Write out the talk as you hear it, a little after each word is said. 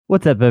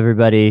What's up,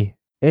 everybody?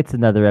 It's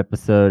another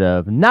episode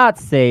of Not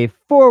Safe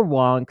for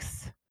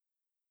Wonks.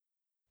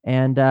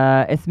 And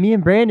it's me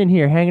and Brandon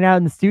here hanging out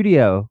in the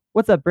studio.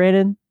 What's up,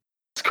 Brandon?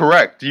 That's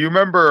correct. Do you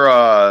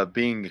remember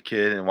being a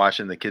kid and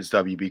watching the Kids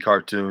WB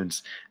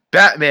cartoons?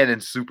 Batman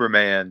and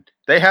Superman,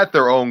 they had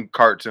their own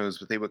cartoons,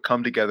 but they would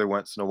come together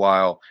once in a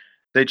while.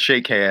 They'd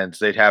shake hands,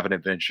 they'd have an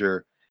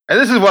adventure. And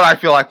this is what I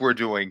feel like we're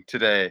doing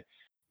today.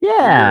 We're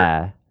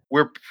Yeah.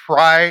 we're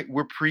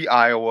pre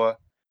Iowa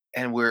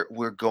and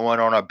we're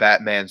going on a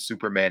Batman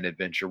Superman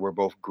adventure. We're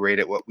both great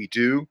at what we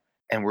do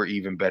and we're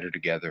even better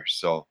together.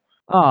 So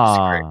it's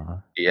great.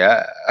 Aw.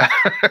 Yeah.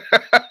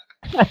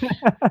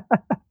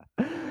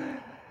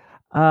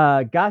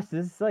 Gosh,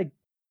 there's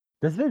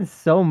been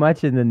so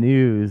much in the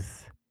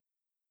news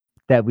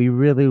that we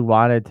really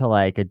wanted to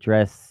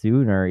address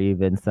sooner,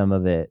 even some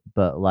of it.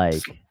 But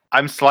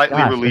I'm slightly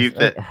gosh, relieved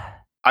that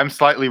I'm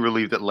slightly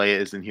relieved that Leia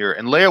isn't here,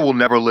 and Leia will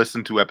never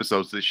listen to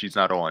episodes that she's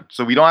not on,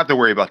 so we don't have to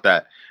worry about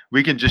that.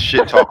 We can just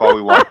shit talk all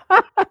we want.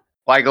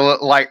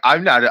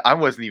 I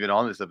wasn't even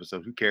on this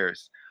episode. Who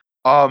cares?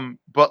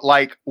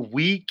 But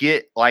we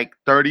get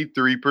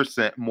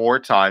 33% more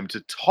time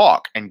to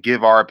talk and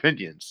give our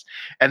opinions,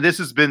 and this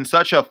has been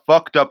such a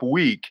fucked up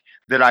week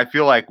that I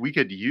feel like we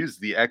could use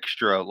the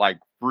extra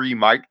free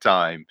mic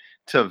time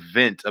to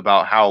vent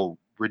about how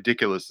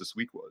ridiculous this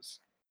week was.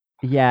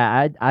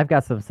 Yeah, I've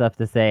got some stuff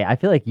to say. I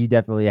feel like you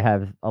definitely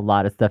have a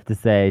lot of stuff to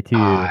say too.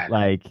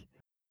 God.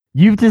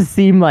 You've just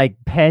seemed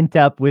pent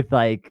up with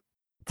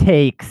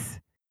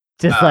takes,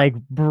 just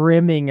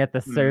brimming at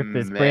the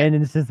surface. Man.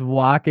 Brandon's just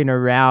walking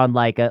around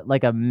like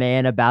a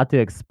man about to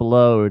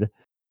explode.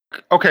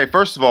 Okay,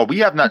 first of all, we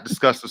have not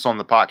discussed this on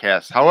the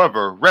podcast.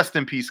 However, rest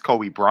in peace,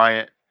 Kobe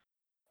Bryant.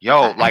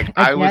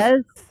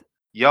 I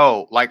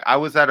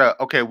was at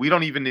a we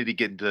don't even need to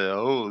get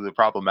into the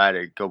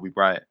problematic Kobe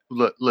Bryant.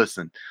 Look,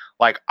 listen,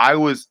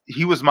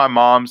 he was my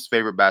mom's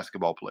favorite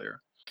basketball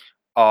player.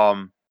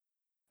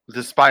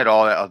 Despite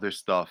all that other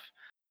stuff.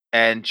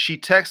 And she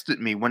texted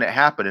me when it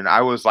happened, and I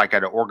was at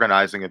an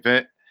organizing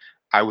event.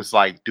 I was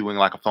doing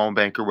a phone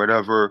bank or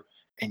whatever.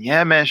 And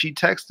yeah, man, she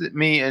texted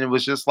me and it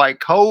was just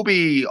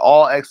Kobe,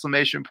 all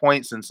exclamation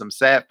points and some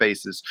sad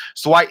faces.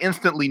 So I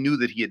instantly knew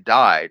that he had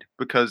died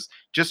because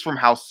just from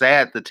how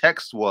sad the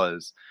text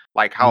was,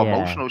 how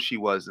emotional she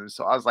was. And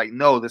so I was like,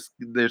 no,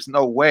 there's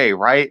no way,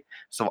 right?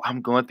 So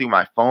I'm going through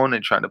my phone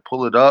and trying to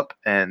pull it up,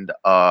 and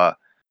I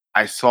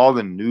saw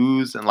the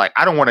news, and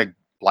I don't want to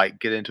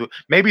get into it.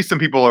 Maybe some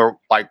people are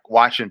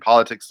watching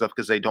politics stuff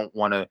because they don't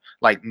want to.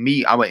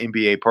 Me, I'm an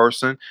NBA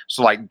person,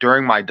 so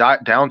during my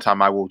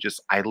downtime, I will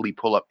just idly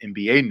pull up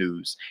NBA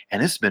news,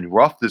 and it's been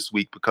rough this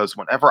week because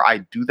whenever I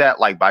do that,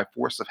 by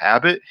force of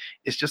habit,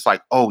 it's just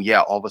oh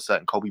yeah, all of a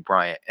sudden Kobe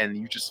Bryant, and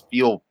you just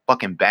feel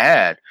fucking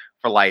bad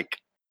for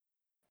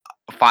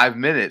 5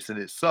 minutes, and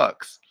it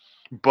sucks.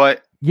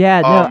 But yeah,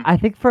 no, I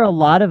think for a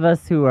lot of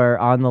us who are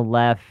on the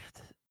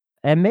left,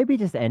 and maybe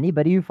just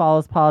anybody who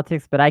follows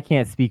politics, but I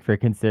can't speak for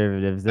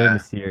conservatives. They're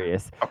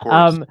mysterious. Of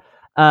course.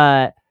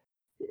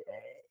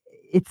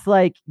 It's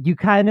you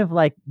kind of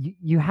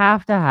you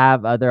have to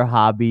have other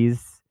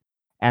hobbies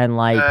and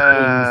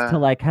things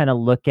to kind of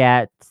look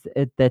at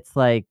it that's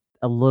a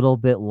little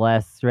bit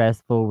less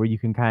stressful, where you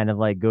can kind of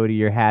go to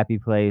your happy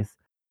place.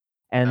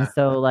 And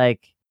so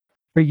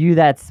for you,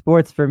 that's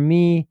sports. For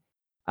me,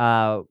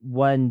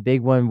 one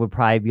big one would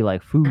probably be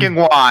food.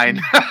 Drinking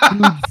wine.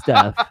 Food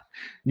stuff.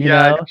 You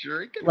know?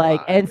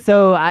 And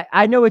so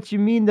I know what you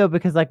mean though,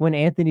 because when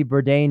Anthony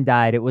Bourdain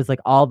died, it was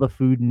all the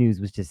food news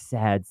was just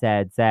sad,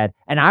 sad, sad.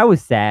 And I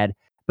was sad,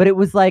 but it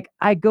was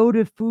I go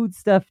to food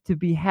stuff to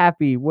be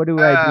happy. What do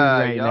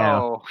I do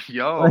now?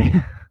 Yeah.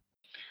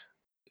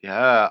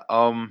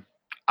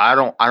 I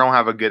don't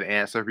have a good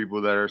answer for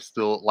people that are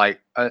still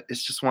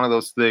it's just one of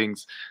those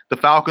things. The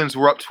Falcons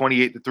were up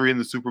 28-3 in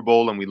the Super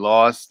Bowl and we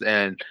lost.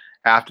 And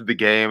after the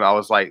game, I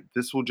was like,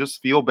 this will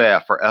just feel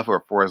bad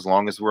forever for as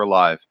long as we're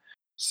alive.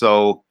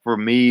 So for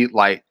me,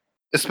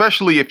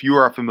 especially if you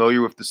are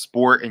familiar with the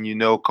sport and you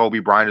know Kobe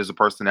Bryant as a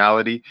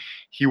personality,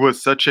 he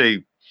was such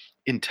a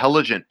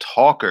intelligent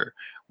talker.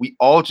 We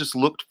all just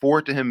looked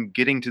forward to him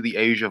getting to the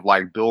age of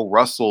Bill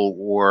Russell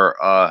or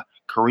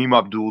Kareem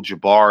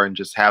Abdul-Jabbar and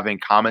just having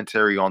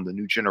commentary on the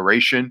new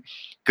generation,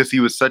 because he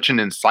was such an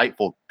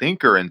insightful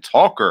thinker and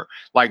talker,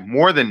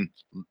 more than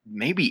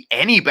maybe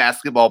any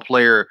basketball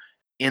player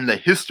in the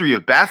history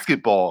of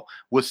basketball,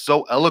 was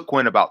so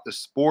eloquent about the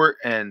sport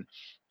and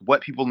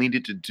what people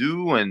needed to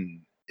do. And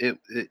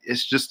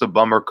it's just a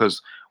bummer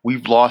because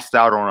we've lost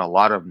out on a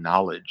lot of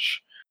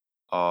knowledge.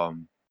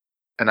 And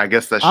I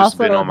guess that's just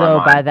been on my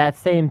mind. By that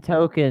same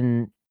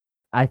token,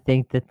 I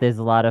think that there's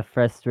a lot of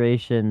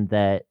frustration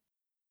that,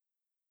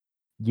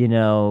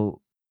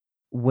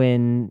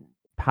 when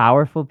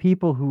powerful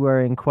people who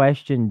are in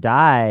question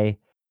die,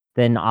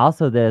 then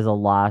also there's a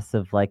loss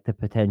of the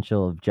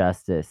potential of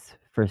justice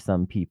for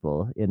some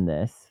people in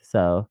this.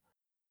 So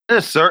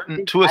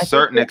To a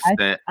certain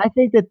extent. I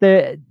think that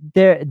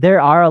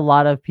there are a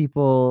lot of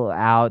people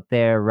out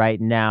there right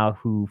now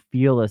who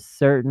feel a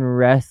certain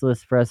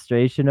restless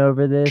frustration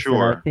over this, and I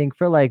Sure. think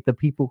for like the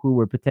people who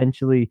were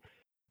potentially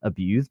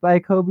abused by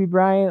Kobe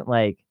Bryant,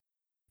 like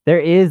there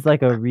is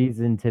like a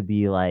reason to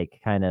be like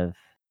kind of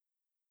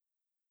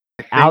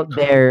out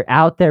there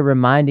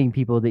reminding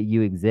people that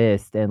you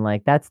exist, and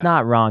like that's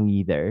not wrong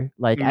either.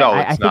 Like No,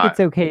 I it's think not. it's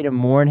okay to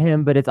mourn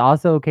him, but it's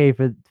also okay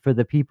for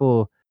the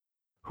people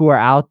who are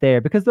out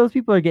there, because those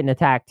people are getting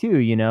attacked too,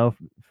 you know,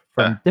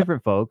 from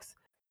different folks.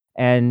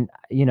 And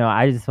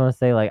I just want to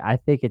say, like, I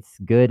think it's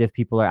good if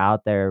people are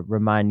out there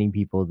reminding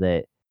people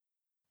that,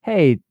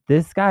 hey,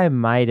 this guy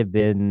might have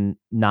been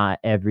not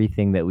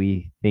everything that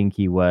we think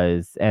he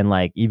was, and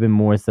like even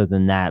more so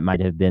than that, might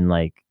have been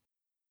like,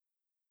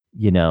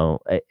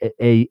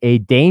 a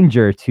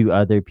danger to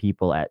other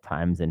people at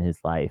times in his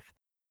life.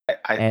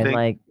 I And think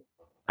like,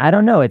 I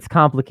don't know, it's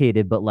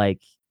complicated, but like,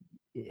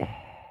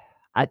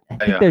 I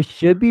think yeah, there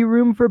should be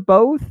room for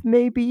both,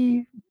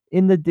 maybe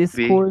in the be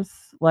discourse,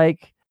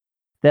 like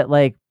that,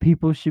 like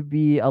people should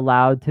be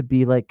allowed to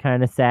be like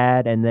kind of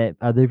sad, and that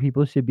other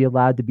people should be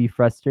allowed to be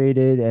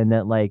frustrated, and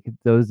that like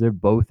those are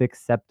both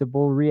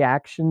acceptable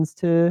reactions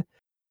to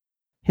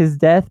his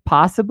death,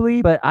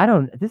 possibly. But I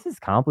don't. This is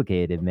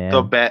complicated, man.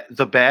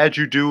 the bad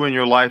you do in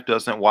your life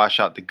doesn't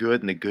wash out the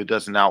good, and the good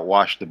doesn't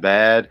outwash the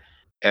bad.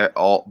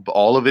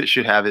 All of it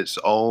should have its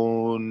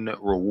own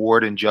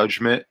reward and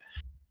judgment.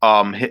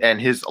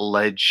 And his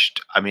alleged,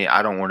 I mean,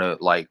 I don't want to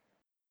like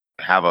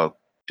have a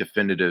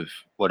definitive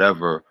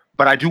whatever,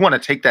 but I do want to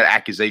take that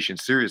accusation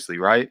seriously,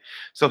 right?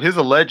 So his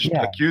alleged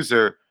Yeah,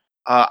 accuser,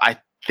 I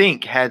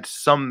think, had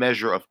some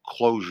measure of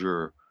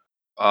closure,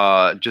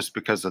 just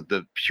because of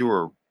the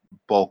pure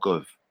bulk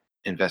of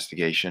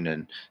investigation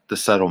and the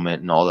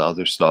settlement and all the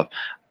other stuff.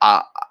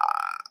 Uh,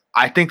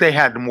 I think they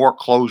had more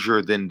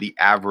closure than the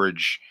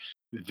average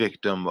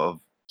victim of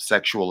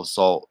sexual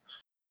assault.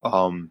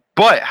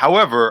 But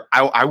however,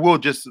 I will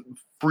just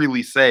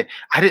freely say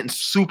I didn't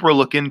super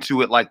look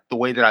into it like the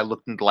way that I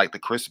looked into like the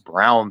Chris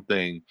Brown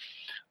thing.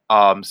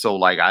 So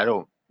like I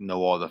don't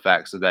know all the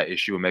facts of that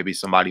issue, and maybe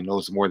somebody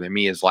knows more than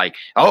me. Is like,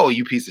 oh,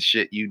 you piece of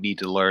shit, you need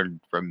to learn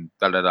from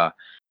da da da.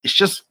 It's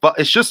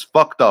just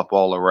fucked up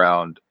all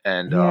around,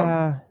 and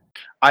yeah.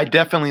 I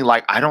definitely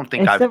like. I don't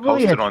think It's I've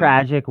definitely a posted on,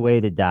 tragic way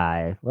to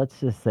die. Let's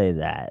just say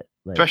that.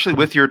 Like, especially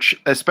just with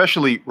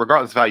especially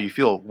regardless of how you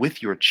feel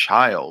with your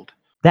child.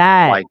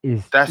 that Like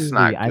is that's truly,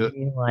 not I good.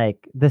 mean,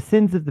 like the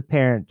sins of the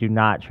parent do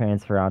not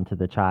transfer onto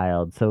the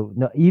child. So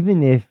no,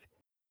 even if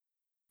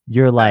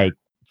you're like,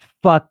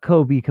 fuck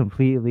Kobe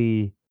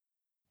completely,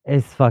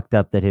 it's fucked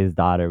up that his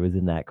daughter was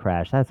in that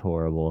crash. That's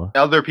horrible.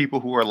 Other people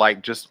who are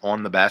like just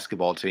on the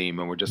basketball team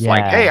and we're just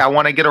like, hey, Yeah, I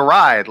want to get a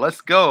ride.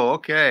 Let's go.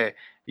 Okay.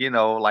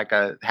 Like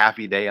a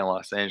happy day in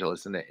Los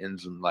Angeles, and it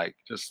ends in like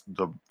just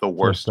the just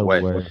worst the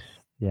way. worst.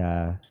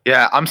 Yeah.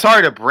 Yeah, I'm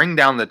sorry to bring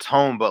down the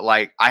tone, but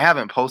like I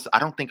haven't posted. I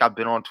don't think I've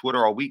been on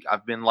Twitter all week.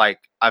 I've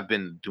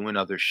been doing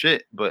other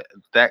shit, but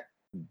that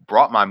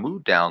brought my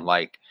mood down.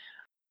 Like,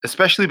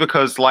 especially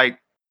because like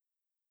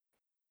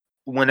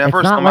It's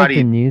whenever not like the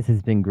somebody, news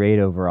has been great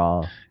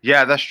overall.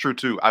 yeah, that's true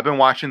too. I've been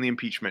watching the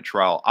impeachment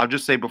trial. I'll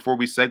just say before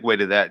we segue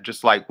to that,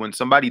 just like when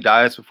somebody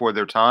dies before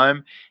their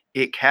time,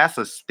 it casts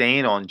a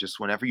stain on just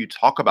whenever you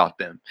talk about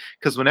them.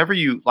 Because whenever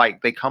you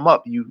like they come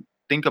up, you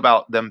think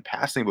about them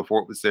passing before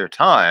it was their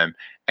time,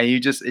 and it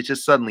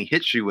just suddenly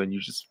hits you, and you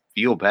just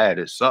feel bad.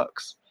 It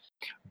sucks.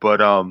 But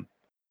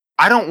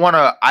I don't want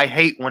to. I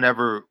hate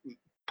whenever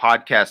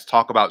podcasts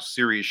talk about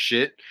serious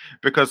shit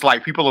because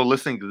like people are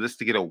listening to this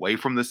to get away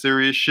from the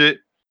serious shit.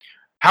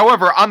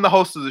 However, I'm the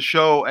host of the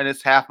show and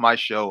it's half my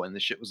show and the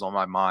shit was on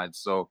my mind.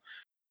 So,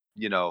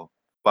 you know,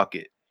 fuck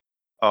it.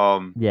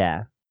 Um,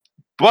 Yeah.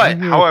 We're but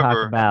here to talk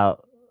however,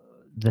 about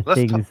the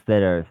let's talk. things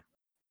that are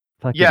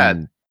Yeah,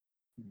 fucking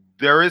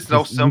there is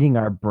no just sim. eating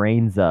our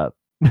brains up.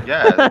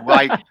 Yeah,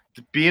 like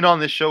being on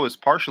this show is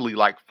partially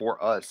like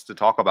for us to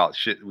talk about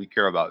shit we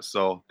care about.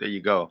 So there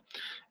you go.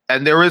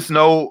 And there is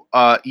no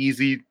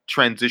easy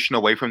transition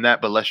away from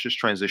that, but let's just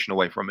transition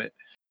away from it.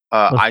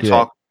 Let's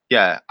do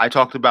it. I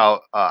talked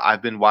about,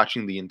 I've been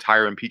watching the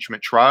entire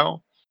impeachment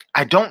trial.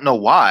 I don't know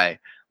why.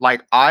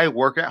 Like, I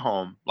work at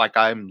home, like,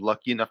 I'm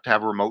lucky enough to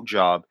have a remote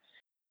job,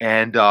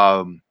 and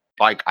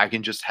like, I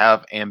can just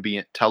have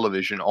ambient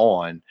television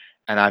on,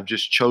 and I've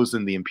just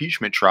chosen the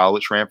impeachment trial,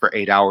 which ran for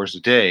 8 hours a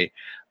day,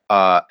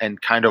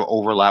 and kind of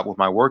overlap with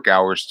my work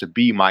hours to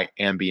be my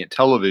ambient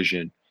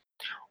television.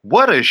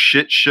 What a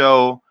shit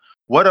show.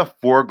 What a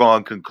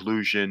foregone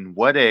conclusion.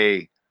 What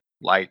a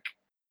like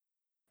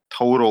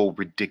total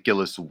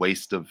ridiculous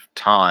waste of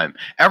time.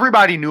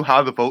 Everybody knew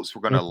how the votes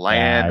were going to It's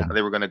land, how bad.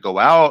 they were going to go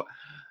out.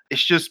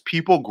 It's just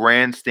people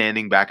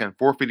grandstanding back and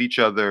forth with each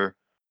other.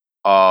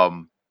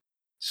 Um,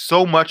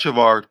 so much of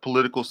our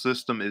political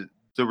system is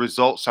the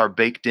results are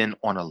baked in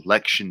on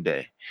election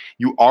day.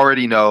 You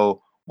already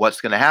know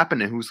what's going to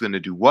happen and who's going to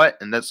do what,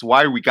 and that's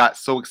why we got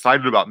so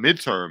excited about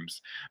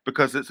midterms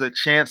because it's a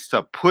chance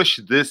to push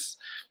this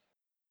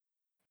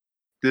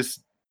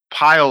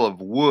pile of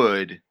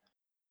wood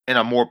in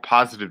a more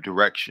positive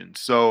direction.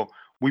 So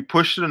we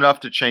pushed it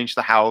enough to change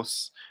the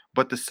House,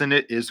 but the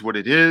Senate is what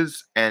it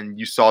is, and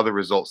you saw the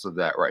results of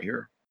that right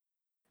here.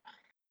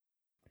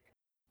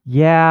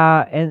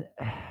 Yeah, and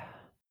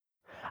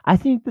I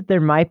think that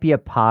there might be a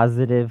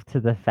positive to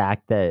the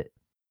fact that,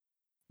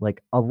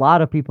 like, a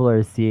lot of people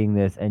are seeing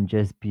this and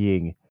just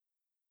being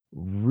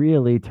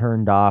really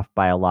turned off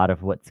by a lot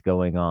of what's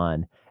going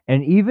on.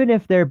 And even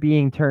if they're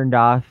being turned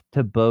off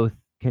to both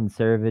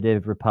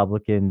conservative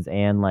Republicans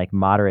and like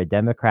moderate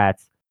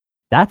Democrats,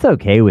 that's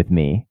okay with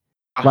me.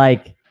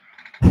 Like,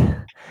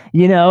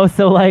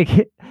 so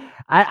like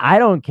I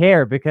don't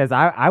care because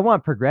I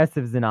want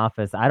progressives in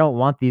office. I don't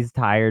want these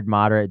tired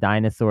moderate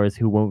dinosaurs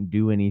who won't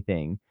do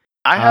anything.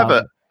 I have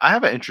a Um, I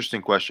have an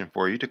interesting question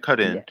for you to cut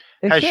in.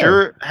 yeah, Has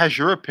sure.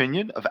 your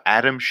opinion of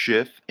Adam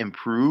Schiff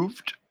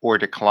improved or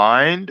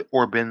declined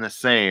or been the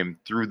same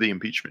through the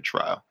impeachment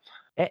trial?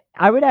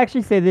 I would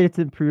actually say that it's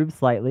improved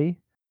slightly.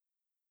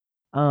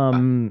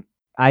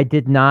 I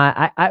did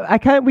not. I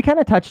kind of we kind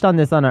of touched on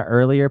this on an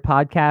earlier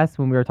podcast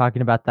when we were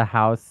talking about the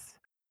House,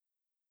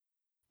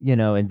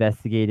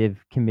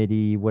 investigative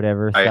committee,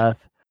 whatever I stuff.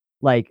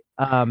 Like,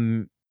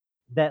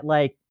 that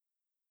like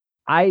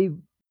I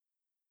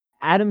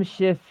Adam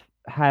Schiff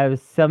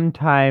has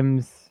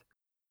sometimes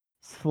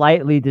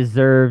slightly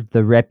deserved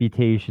the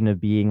reputation of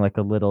being like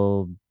a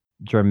little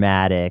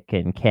dramatic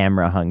and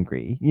camera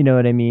hungry. You know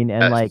what I mean?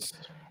 And like,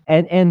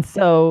 yes. and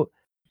so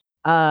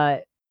uh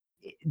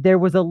there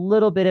was a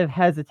little bit of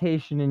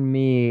hesitation in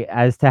me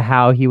as to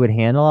how he would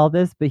handle all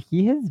this, but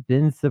he has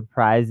been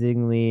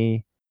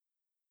surprisingly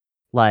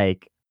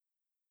like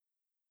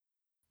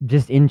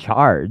just in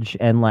charge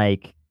and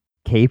like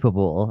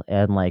capable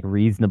and like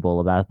reasonable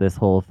about this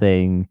whole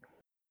thing,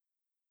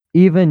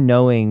 even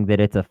knowing that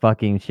it's a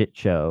fucking shit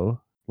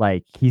show.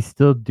 Like he's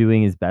still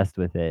doing his best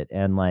with it,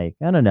 and like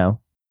I don't know.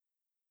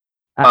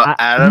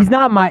 Adam,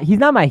 He's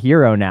not my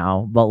hero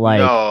now, but like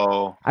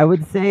no. I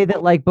would say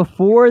that like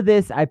before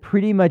this, I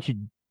pretty much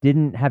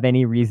didn't have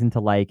any reason to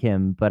like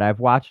him, but I've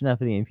watched enough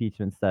of the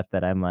impeachment stuff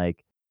that I'm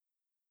like,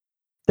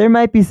 there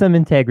might be some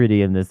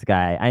integrity in this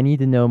guy. I need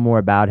to know more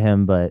about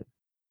him, but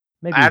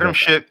maybe he's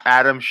okay.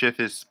 Adam Schiff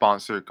is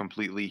sponsored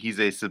completely. He's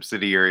a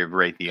subsidiary of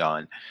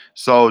Raytheon.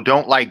 So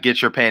don't like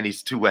get your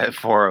panties too wet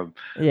for him.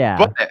 Yeah.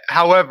 But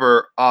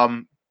however,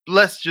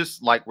 let's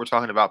just like we're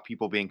talking about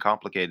people being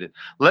complicated.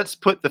 Let's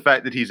put the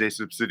fact that he's a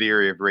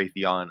subsidiary of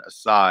Raytheon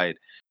aside.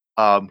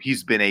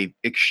 He's been a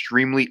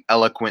extremely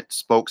eloquent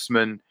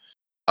spokesman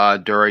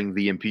during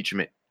the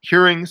impeachment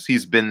hearings.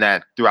 He's been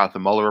that throughout the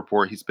Mueller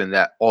report. He's been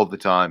that all the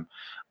time.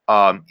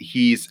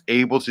 He's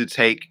able to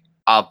take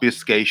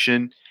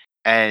obfuscation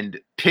and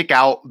pick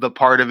out the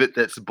part of it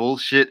that's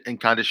bullshit and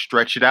kind of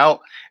stretch it out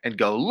and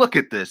go, look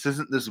at this.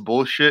 Isn't this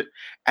bullshit?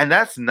 And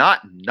that's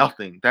not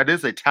nothing. That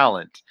is a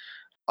talent.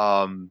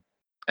 And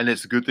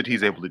it's good that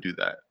he's able to do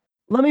that.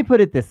 Let me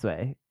put it this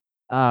way.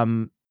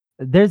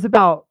 There's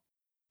about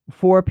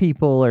 4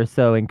 people or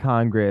so in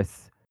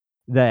Congress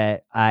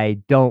that I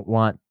don't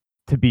want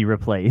to be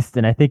replaced,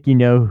 and I think you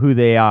know who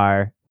they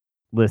are,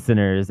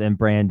 listeners, and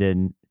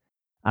Brandon.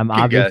 I'm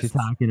obviously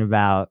talking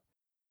about,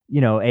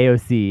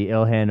 AOC,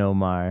 Ilhan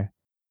Omar,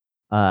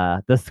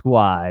 the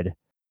squad.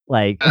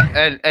 Like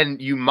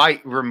and you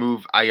might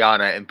remove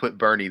Ayanna and put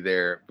Bernie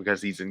there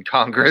because he's in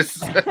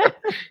Congress.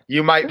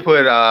 You might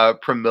put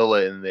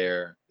Pramila in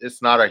there.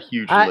 It's not a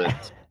huge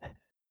list.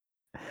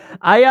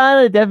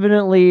 Ayanna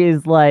definitely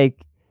is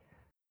like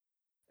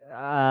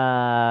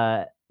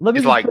let me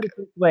just put it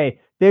this way.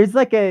 There's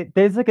like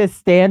a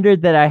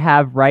standard that I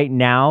have right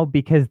now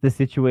because the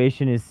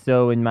situation is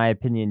so, in my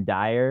opinion,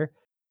 dire.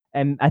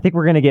 And I think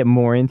we're gonna get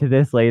more into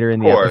this later in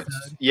the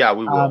episode. Yeah,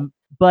 we will.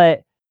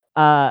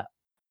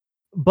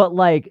 But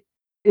like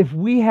if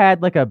we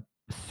had like a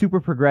super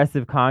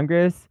progressive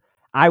Congress,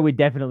 I would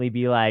definitely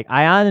be like,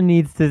 Ayanna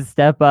needs to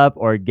step up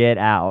or get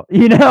out,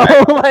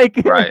 Right. like,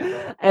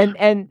 right.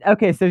 And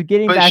okay, so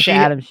getting back to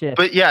Adam Schiff.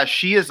 But yeah,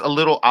 she is a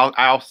little,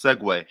 I'll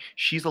segue.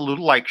 She's a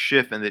little like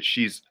Schiff in that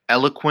she's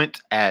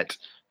eloquent at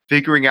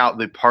figuring out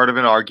the part of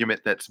an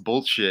argument that's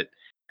bullshit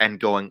and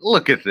going,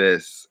 look at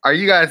this. Are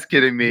you guys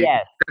kidding me?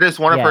 Yes. That is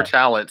one of her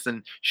talents,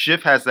 and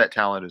Schiff has that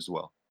talent as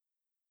well.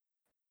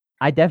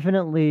 I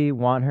definitely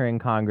want her in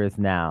Congress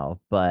now,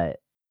 but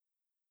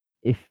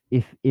if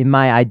in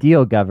my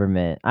ideal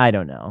government, I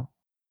don't know.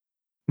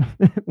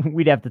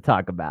 We'd have to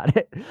talk about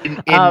it.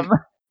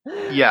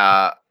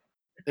 Yeah.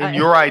 In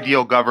your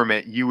ideal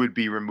government, you would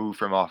be removed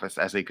from office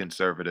as a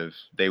conservative.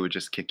 They would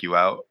just kick you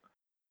out.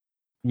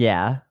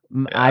 Yeah.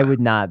 I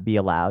would not be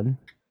allowed.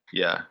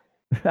 Yeah.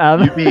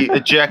 You'd be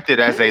ejected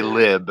as a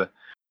lib.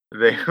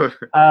 They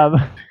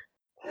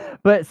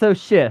But so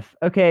Schiff,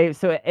 okay,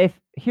 so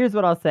here's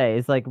what I'll say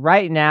is like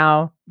right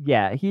now,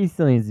 yeah, he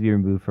still needs to be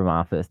removed from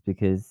office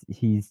because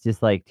he's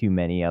just like too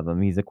many of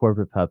them. He's a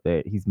corporate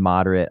puppet. He's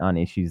moderate on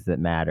issues that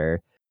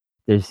matter.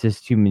 There's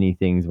just too many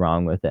things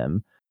wrong with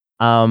him.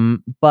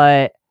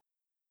 But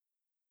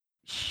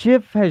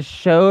Schiff has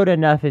showed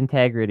enough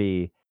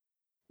integrity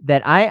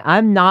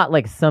I'm not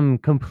like some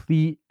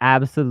complete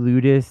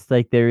absolutist,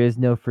 like there is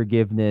no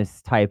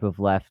forgiveness type of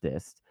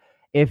leftist.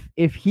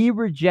 If he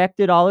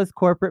rejected all his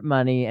corporate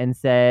money and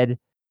said,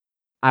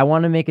 I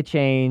want to make a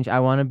change, I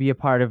want to be a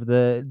part of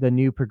the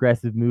new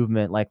progressive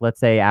movement, like let's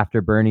say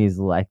after Bernie's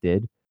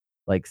elected,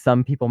 like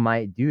some people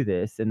might do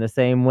this in the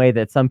same way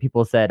that some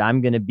people said,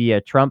 I'm going to be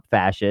a Trump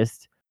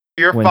fascist.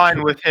 You're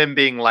fine with him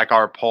being like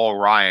our Paul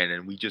Ryan,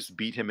 and we just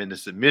beat him into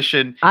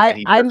submission, and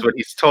he does what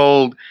he's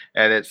told,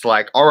 and it's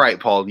like, all right,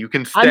 Paul, you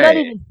can stay. I'm not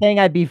even saying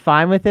I'd be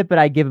fine with it, but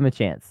I'd give him a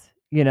chance.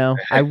 You know,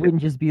 I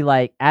wouldn't just be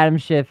like, Adam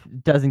Schiff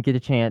doesn't get a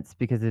chance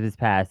because of his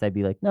past. I'd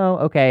be like, no,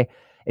 okay,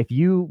 if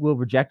you will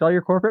reject all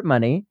your corporate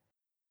money,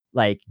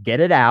 like get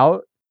it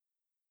out,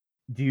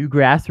 do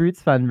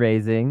grassroots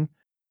fundraising,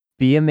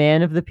 be a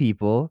man of the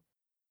people.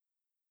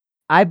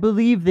 I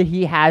believe that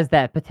he has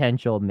that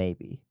potential,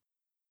 maybe.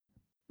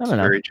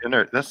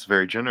 That's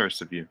very generous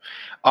of you.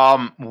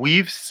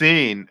 We've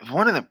seen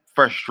one of the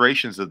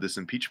frustrations of this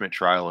impeachment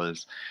trial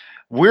is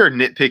we're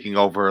nitpicking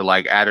over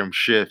like Adam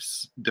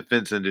Schiff's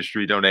defense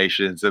industry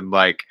donations, and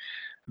like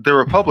the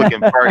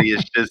Republican Party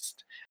is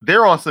just,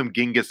 they're on some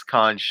Genghis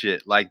Khan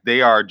shit. Like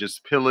they are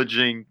just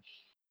pillaging,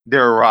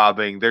 they're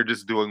robbing, they're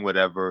just doing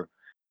whatever.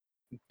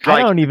 Like,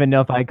 I don't even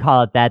know if I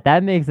call it that.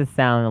 That makes it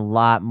sound a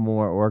lot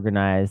more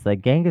organized.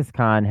 Like Genghis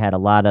Khan had a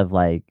lot of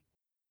like.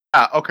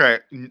 Okay.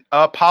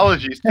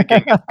 Apologies to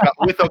Genghis Khan.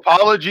 With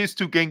apologies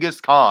to Genghis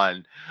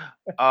Khan,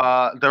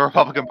 the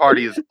Republican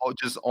Party is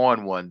just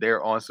on one.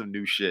 They're on some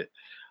new shit.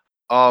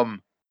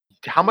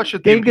 How much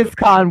of Genghis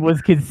Khan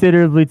was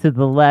considerably to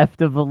the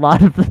left of a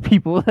lot of the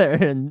people that are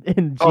in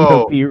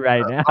GOP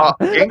right now.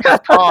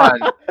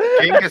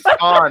 Genghis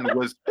Khan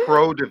was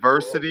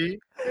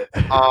pro-diversity.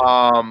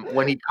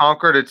 When he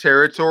conquered a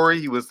territory,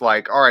 he was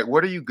like, all right,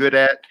 what are you good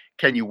at?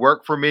 Can you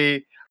work for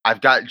me?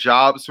 I've got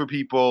jobs for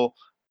people.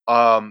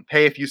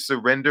 Hey, if you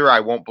surrender, I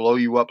won't blow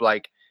you up.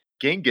 Like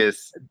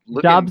Genghis,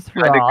 jobs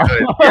for all.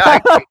 Good. Yeah,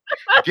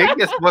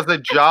 Genghis was a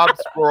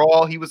jobs for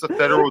all. He was a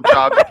federal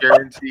jobs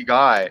guarantee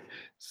guy.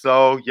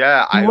 So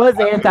yeah, he was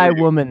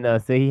anti-woman though,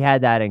 so he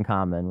had that in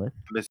common with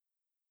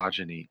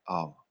misogyny.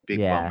 Oh, big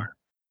bummer.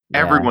 Yeah.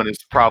 Everyone is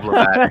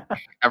problematic.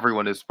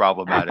 Everyone is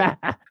problematic.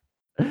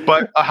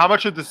 But how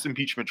much of this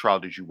impeachment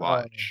trial did you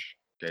watch,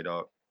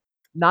 K-Dog?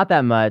 Not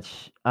that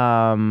much.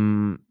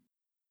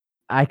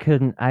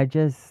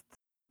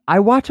 I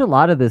watch a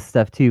lot of this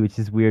stuff too, which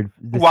is weird.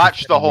 You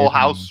watched the whole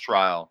House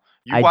trial.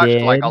 You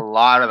watched like a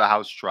lot of the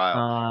House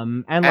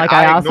trial. And like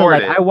I also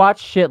like I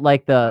watch shit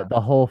like the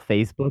whole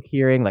Facebook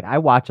hearing. Like I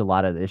watch a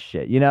lot of this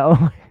shit, you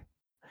know?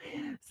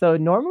 So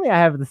normally I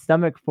have the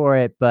stomach for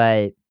it,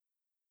 but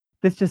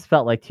this just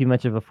felt like too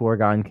much of a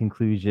foregone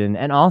conclusion.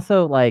 And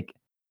also like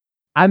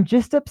I'm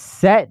just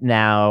upset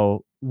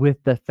now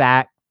with the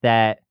fact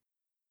that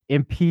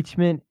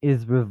impeachment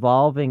is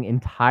revolving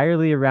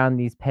entirely around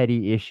these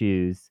petty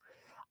issues.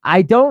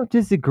 I don't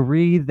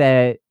disagree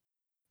that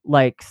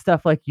like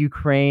stuff like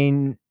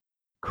Ukraine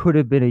could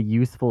have been a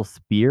useful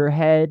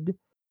spearhead,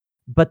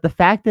 but the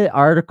fact that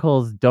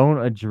articles don't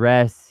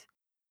address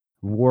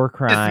war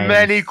crimes,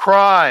 many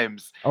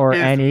crimes, or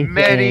anything,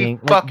 many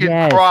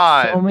fucking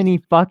crimes, so many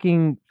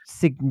fucking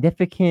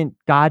significant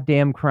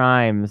goddamn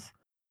crimes,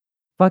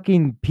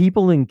 fucking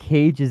people in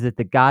cages at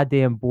the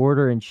goddamn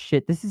border and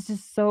shit. This is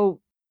just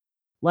so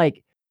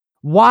like,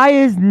 why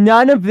is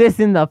none of this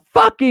in the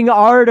fucking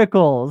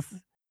articles?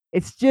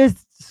 It's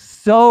just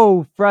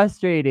so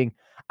frustrating.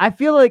 I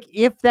feel like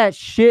if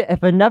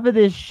enough of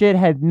this shit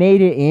had made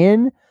it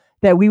in,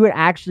 that we would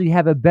actually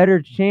have a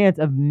better chance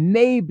of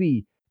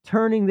maybe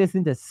turning this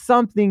into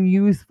something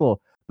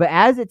useful. But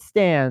as it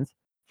stands,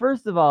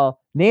 first of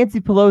all,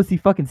 Nancy Pelosi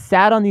fucking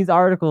sat on these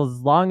articles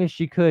as long as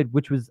she could,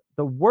 which was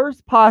the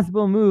worst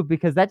possible move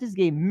because that just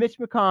gave Mitch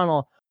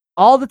McConnell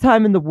all the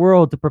time in the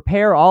world to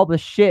prepare all the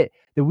shit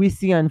that we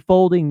see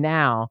unfolding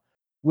now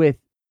with,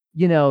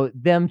 you know,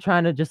 them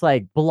trying to just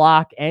like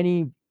block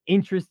any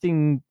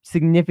interesting,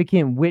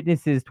 significant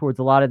witnesses towards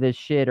a lot of this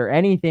shit or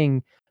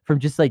anything from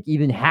just like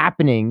even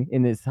happening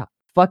in this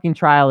fucking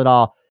trial at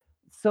all.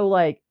 So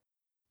like,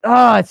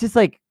 it's just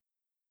like,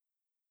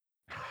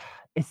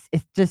 it's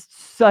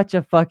just such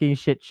a fucking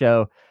shit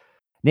show.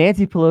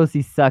 Nancy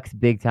Pelosi sucks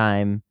big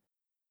time.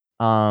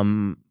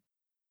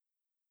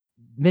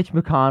 Mitch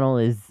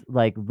McConnell is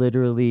like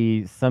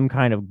literally some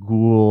kind of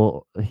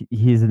ghoul.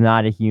 He's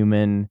not a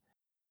human.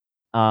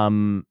 I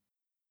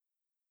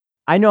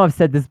know I've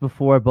said this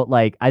before, but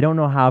like I don't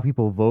know how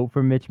people vote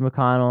for Mitch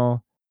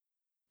McConnell.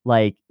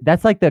 Like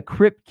that's like the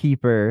Crypt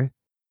Keeper.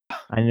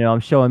 I know I'm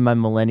showing my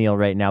millennial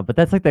right now, but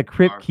that's like the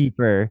Crypt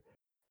Keeper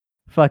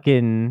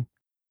fucking,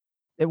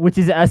 which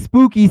is a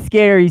spooky,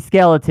 scary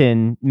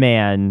skeleton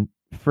man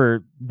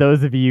for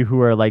those of you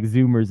who are like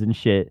Zoomers and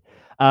shit.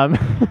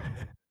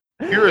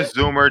 You're a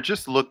Zoomer.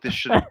 Just look this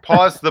shit.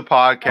 Pause the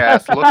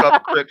podcast. Look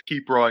up Crypt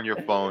Keeper on your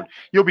phone.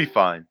 You'll be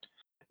fine.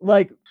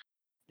 Like,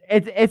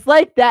 it's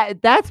like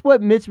that. That's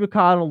what Mitch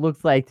McConnell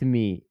looks like to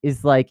me.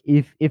 Is like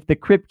if the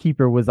Crypt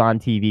Keeper was on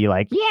TV.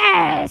 Like,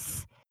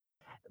 yes,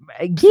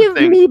 Give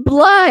me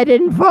blood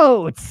and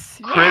votes.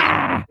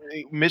 Yeah.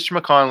 Mitch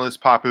McConnell is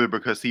popular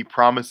because he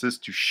promises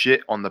to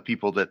shit on the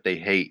people that they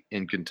hate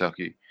in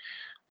Kentucky.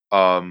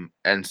 And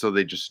so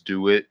they just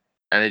do it,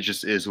 and it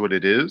just is what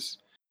it is.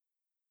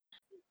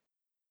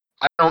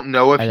 I don't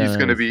know if he's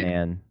going to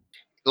be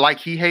like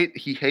he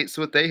hates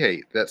what they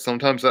hate. That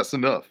sometimes that's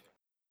enough.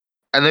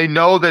 And they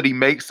know that he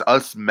makes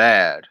us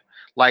mad.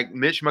 Like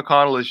Mitch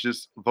McConnell is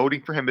just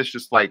voting for him is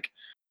just like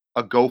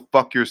a go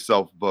fuck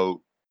yourself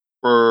vote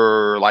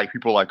for like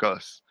people like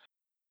us.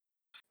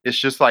 It's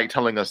just like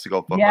telling us to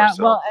go fuck ourselves.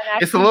 Well,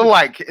 actually, it's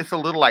a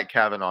little like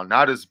Kavanaugh,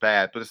 not as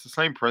bad, but it's the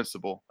same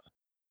principle.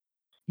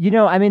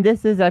 I mean,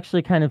 this is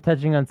actually kind of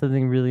touching on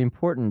something really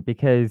important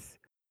because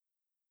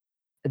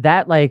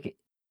that, like,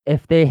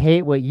 if they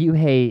hate what you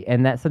hate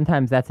and that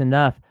sometimes that's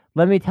enough,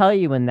 let me tell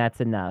you when that's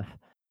enough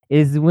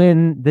is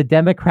when the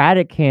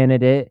Democratic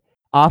candidate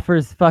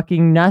offers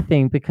fucking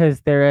nothing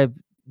because they're a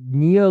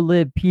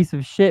neolib piece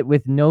of shit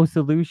with no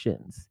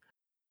solutions.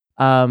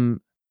 When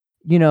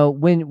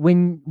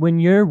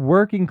you're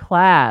working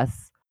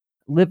class,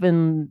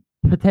 living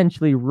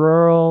potentially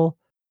rural,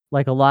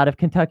 like a lot of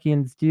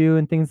Kentuckians do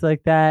and things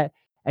like that,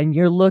 and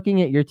you're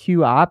looking at your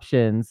two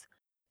options,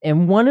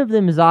 and one of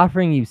them is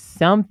offering you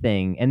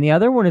something, and the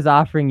other one is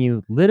offering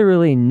you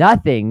literally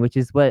nothing, which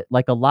is what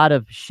like a lot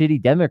of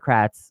shitty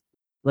Democrats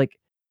like.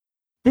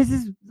 This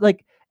is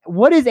like,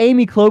 what is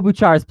Amy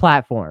Klobuchar's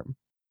platform?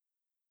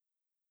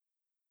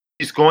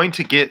 She's going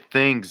to get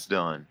things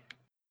done.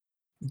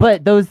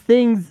 But those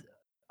things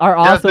are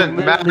also doesn't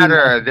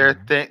matter.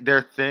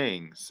 They're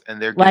things,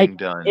 and they're getting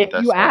done. If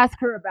you ask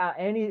her about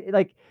any,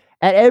 like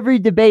at every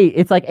debate,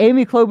 it's like,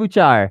 Amy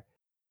Klobuchar,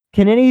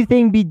 can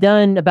anything be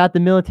done about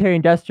the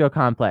military-industrial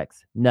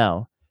complex?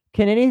 No.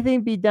 Can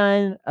anything be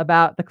done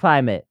about the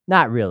climate?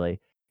 Not really.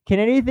 Can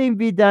anything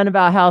be done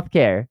about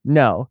healthcare?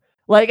 No.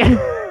 Like,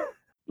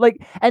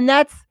 and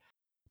that's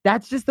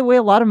just the way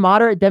a lot of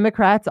moderate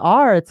Democrats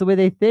are. It's the way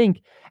they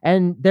think.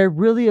 And they're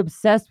really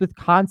obsessed with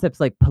concepts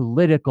like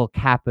political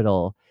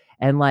capital.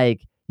 And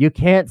like, you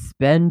can't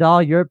spend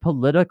all your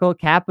political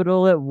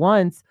capital at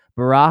once.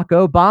 Barack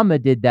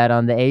Obama did that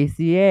on the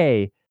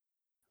ACA.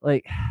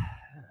 Like,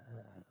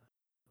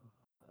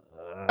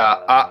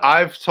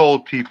 I've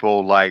told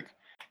people, like,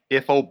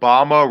 if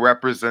Obama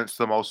represents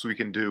the most we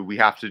can do, we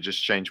have to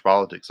just change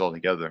politics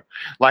altogether.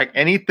 Like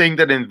anything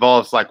that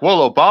involves like,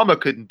 well, Obama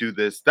couldn't do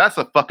this, that's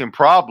a fucking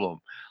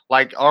problem.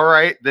 Like, all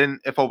right, then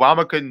if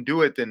Obama couldn't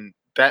do it, then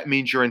that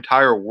means your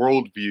entire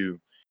worldview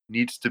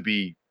needs to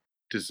be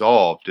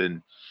dissolved.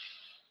 And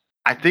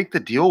I think the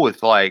deal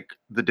with like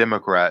the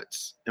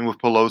Democrats and with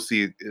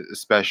Pelosi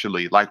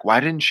especially, like, why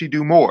didn't she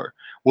do more?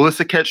 Well, it's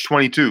a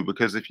catch-22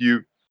 because if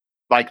you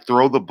like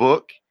throw the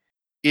book,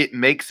 it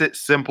makes it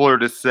simpler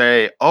to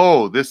say,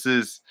 oh, this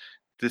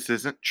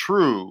isn't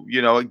true.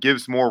 It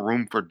gives more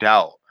room for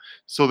doubt.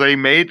 So they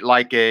made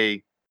like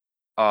they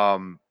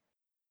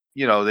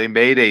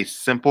made a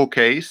simple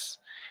case,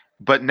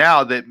 but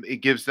now that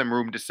it gives them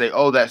room to say,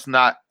 oh, that's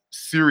not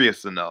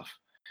serious enough.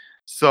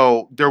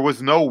 So there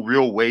was no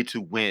real way to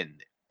win.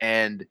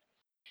 And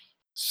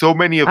so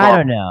many of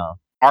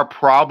our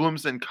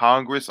problems in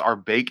Congress are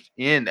baked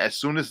in as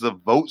soon as the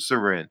votes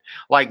are in.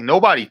 Like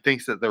nobody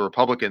thinks that the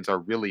Republicans are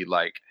really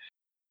like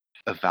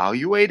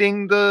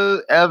evaluating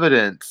the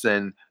evidence,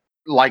 and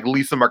like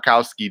Lisa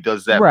Murkowski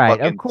does that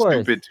fucking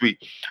stupid tweet.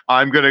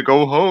 I'm gonna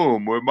go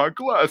home with my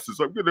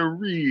glasses. I'm gonna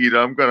read.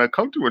 I'm gonna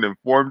come to an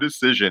informed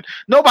decision.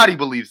 Nobody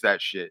believes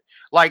that shit.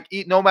 Like,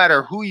 no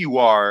matter who you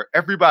are,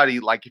 everybody,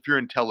 like, if you're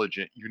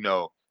intelligent,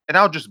 And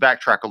I'll just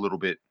backtrack a little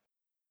bit.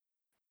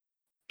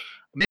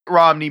 Mitt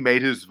Romney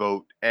made his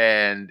vote,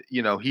 and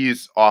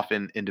he's off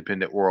in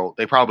independent world.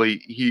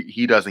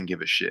 He doesn't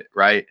give a shit,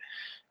 right?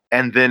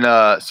 And then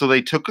so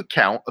they took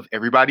account of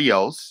everybody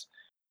else,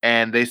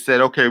 and they said,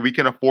 okay, we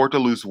can afford to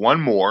lose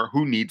one more.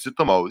 Who needs it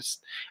the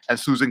most? And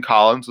Susan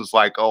Collins was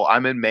like, oh,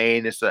 I'm in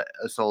Maine. It's an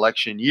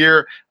election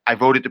year. I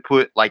voted to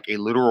put like a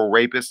literal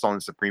rapist on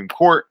the Supreme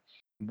Court.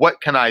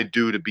 What can I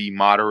do to be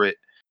moderate?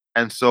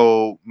 And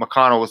so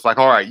McConnell was like,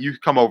 all right, you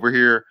come over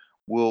here.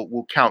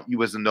 We'll count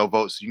you as a no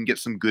vote so you can get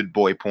some good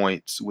boy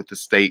points with the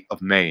state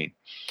of Maine.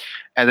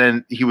 And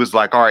then he was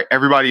like, all right,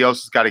 everybody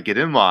else has got to get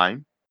in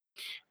line.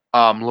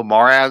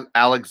 Lamar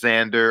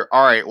Alexander,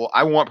 all right, well,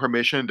 I want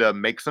permission to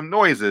make some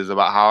noises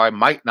about how I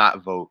might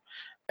not vote.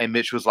 And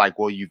Mitch was like,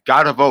 well, you've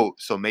got to vote,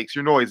 so make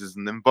your noises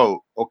and then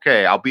vote.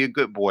 Okay, I'll be a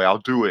good boy. I'll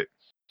do it.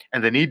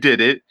 And then he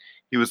did it.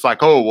 He was like,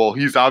 oh, well,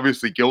 he's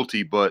obviously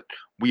guilty, but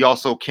we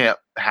also can't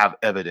have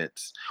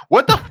evidence.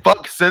 What the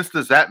fuck sense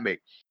does that make?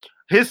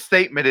 His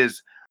statement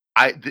is,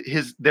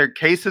 their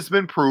case has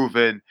been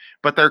proven,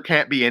 but there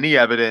can't be any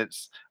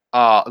evidence.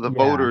 The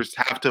voters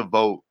have to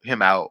vote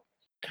him out.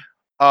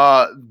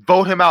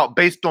 Vote him out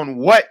based on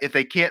what if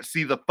they can't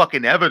see the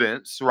fucking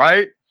evidence,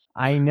 right?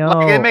 I know.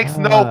 Like, it makes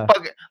no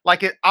fucking,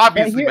 like, it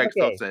obviously makes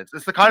no sense.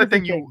 It's the kind of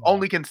thing you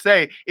only can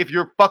say if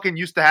you're fucking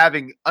used to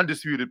having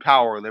undisputed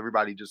power and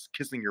everybody just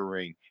kissing your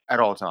ring at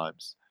all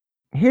times.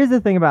 Here's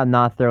the thing about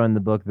not throwing the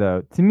book,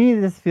 though. To me,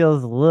 this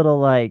feels a little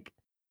like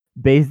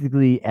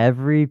basically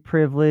every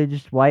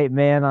privileged white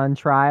man on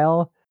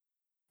trial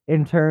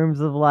in terms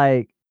of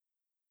like,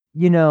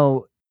 you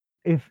know,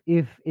 if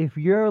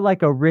you're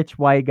like a rich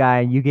white guy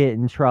and you get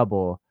in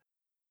trouble,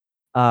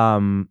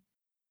 um,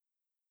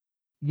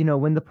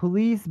 when the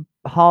police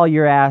haul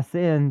your ass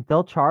in,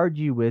 they'll charge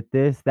you with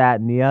this, that,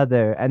 and the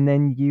other, and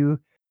then you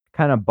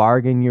kind of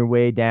bargain your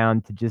way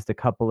down to just a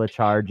couple of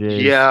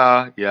charges.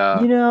 Yeah.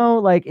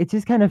 Like it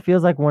just kind of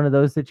feels like one of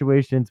those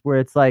situations where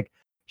it's like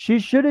she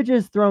should have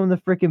just thrown the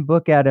freaking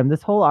book at him.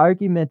 This whole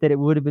argument that it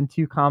would have been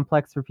too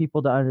complex for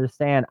people to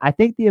understand. I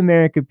think the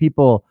American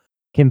people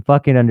can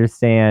fucking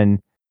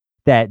understand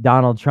that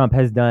Donald Trump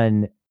has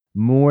done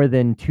more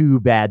than two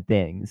bad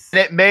things.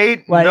 And it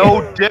made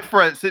no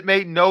difference. It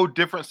made no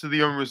difference to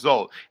the end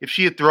result. If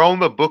she had thrown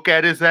the book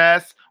at his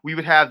ass, we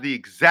would have the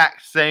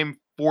exact same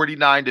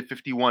 49 to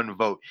 51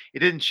 vote. It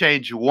didn't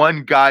change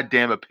one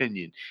goddamn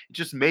opinion. It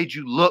just made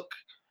you look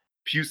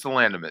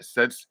pusillanimous.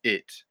 That's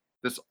it.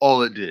 That's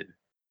all it did.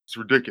 It's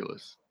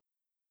ridiculous.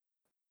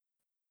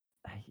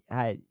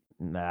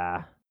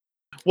 Nah.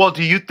 Well,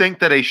 do you think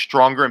that a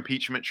stronger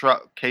impeachment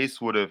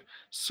case would have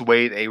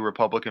swayed a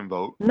Republican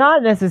vote?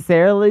 Not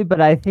necessarily,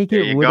 but I think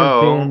it would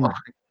have been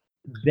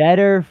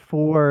better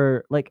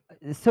for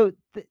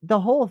the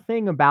whole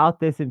thing about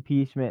this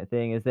impeachment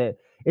thing is that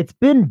it's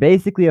been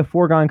basically a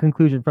foregone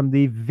conclusion from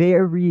the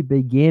very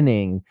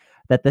beginning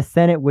that the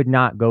Senate would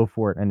not go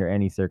for it under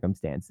any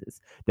circumstances.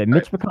 That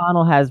Mitch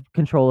McConnell has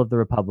control of the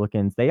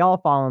Republicans. They all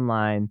fall in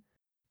line,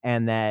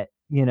 and that,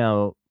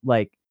 it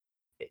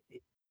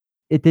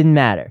didn't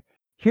matter.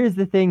 Here's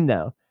the thing,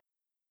 though.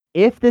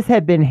 If this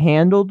had been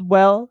handled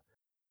well,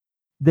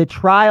 the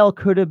trial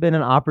could have been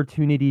an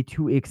opportunity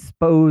to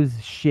expose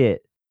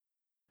shit,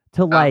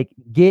 to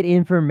get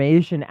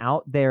information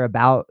out there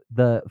about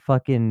the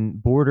fucking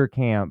border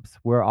camps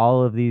where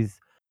all of these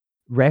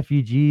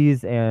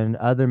refugees and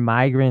other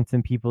migrants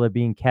and people are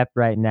being kept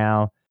right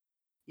now,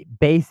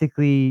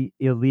 basically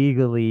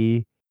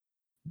illegally.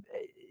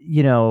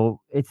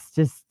 It's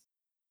just,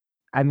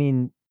 I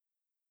mean,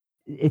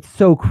 it's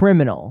so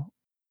criminal,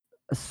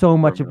 so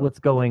much of what's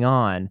going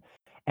on.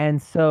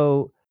 And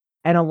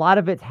a lot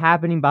of it's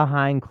happening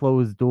behind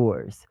closed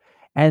doors.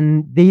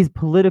 And these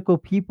political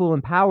people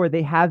in power,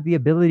 they have the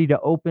ability to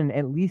open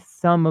at least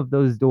some of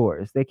those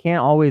doors. They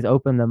can't always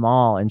open them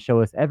all and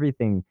show us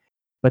everything,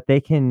 but they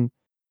can,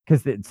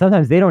 because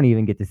sometimes they don't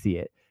even get to see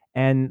it.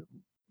 And,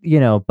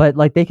 but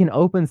like they can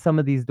open some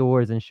of these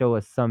doors and show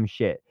us some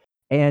shit.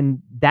 And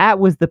that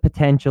was the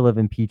potential of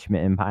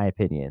impeachment, in my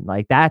opinion.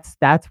 Like that's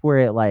where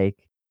it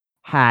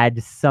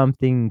had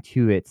something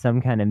to it,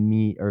 some kind of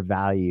meat or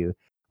value,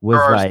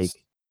 was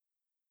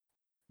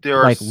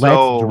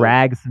let's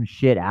drag some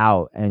shit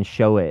out and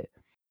show it.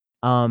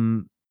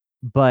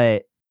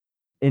 But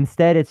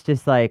instead it's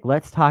just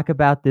let's talk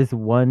about this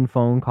one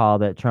phone call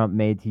that Trump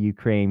made to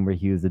Ukraine where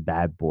he was a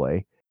bad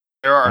boy.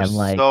 There are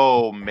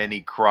so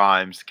many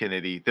crimes,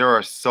 Kennedy. There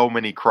are so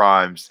many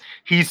crimes.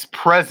 He's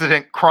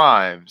president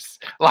crimes.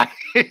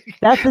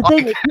 That's the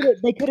thing.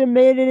 They could have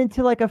made it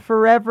into a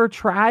forever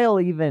trial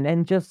even,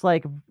 and just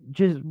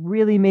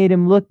really made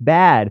him look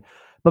bad.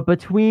 But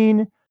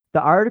between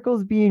the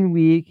articles being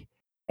weak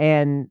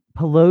and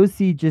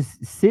Pelosi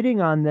just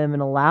sitting on them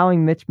and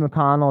allowing Mitch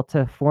McConnell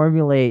to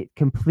formulate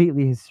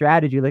completely his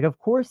strategy, of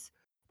course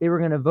they were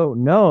going to vote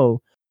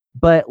no.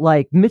 But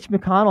Mitch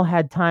McConnell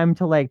had time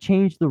to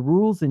change the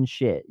rules and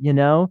shit,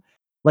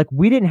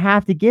 we didn't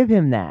have to give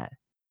him that.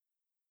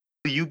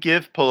 Do you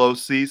give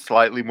Pelosi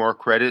slightly more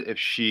credit if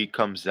she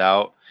comes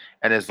out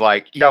and is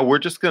yeah,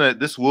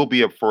 this will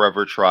be a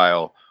forever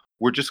trial.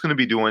 We're just going to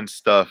be doing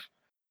stuff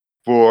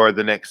for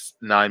the next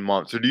 9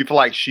 months? Or do you feel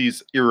like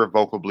she's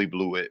irrevocably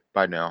blew it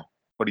by now?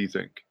 What do you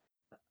think?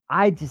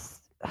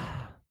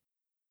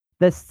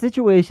 The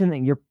situation that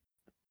you're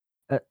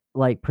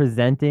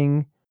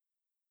presenting,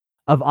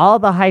 of all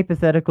the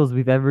hypotheticals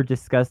we've ever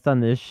discussed on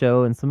this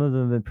show, and some of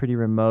them have been pretty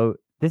remote,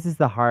 this is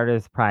the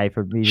hardest probably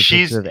for me to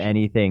picture of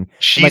anything.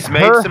 She's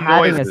made some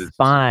having noises. A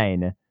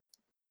spine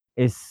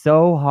is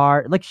so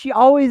hard. She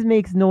always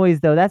makes noise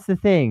though. That's the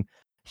thing.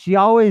 She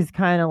always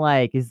kind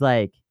of is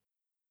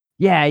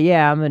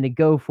yeah, I'm gonna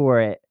go for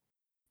it.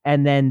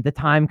 And then the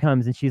time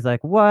comes and she's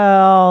like,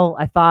 well,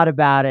 I thought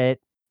about it,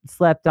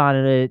 slept on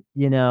it,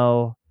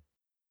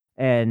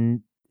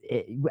 and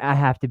I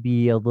have to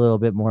be a little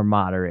bit more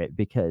moderate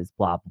because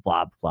blah,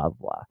 blah, blah,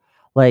 blah,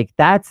 blah.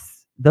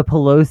 That's the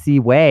Pelosi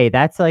way.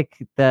 That's a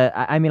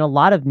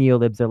lot of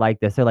neolibs are like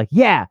this. They're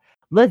yeah,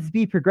 let's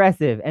be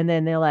progressive. And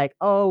then they're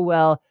oh,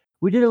 well,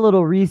 we did a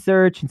little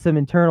research and some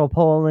internal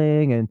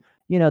polling. And,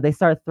 they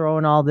start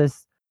throwing all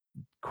this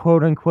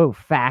quote unquote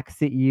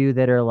facts at you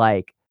that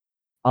are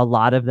a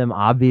lot of them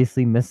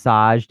obviously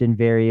massaged in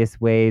various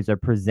ways or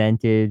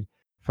presented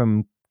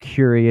from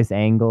curious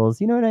angles.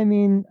 You know what I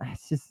mean?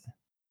 It's just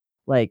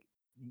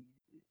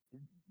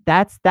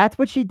that's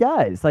what she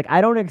does. I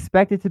don't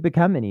expect it to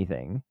become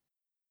anything.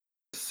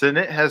 The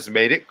Senate has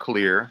made it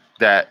clear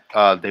that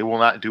they will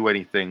not do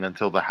anything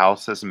until the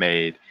House has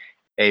made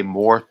a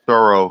more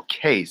thorough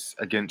case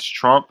against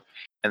Trump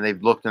and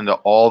they've looked into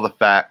all the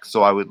facts.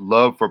 So I would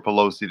love for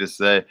Pelosi to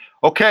say,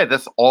 okay,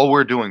 that's all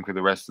we're doing for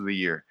the rest of the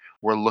year.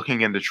 We're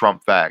looking into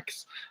Trump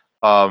facts.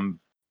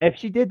 If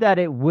she did that,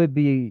 it would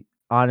be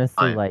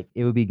honestly Fine.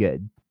 it would be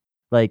good.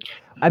 Like,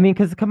 I mean,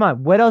 because come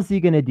on, what else are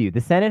you gonna do?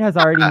 The Senate has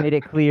already made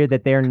it clear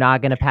that they're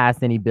not gonna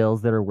pass any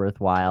bills that are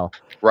worthwhile.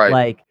 Right.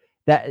 Like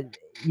that,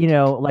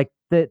 like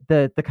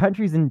the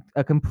country's in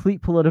a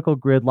complete political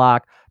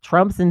gridlock.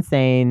 Trump's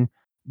insane.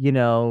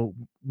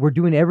 We're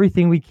doing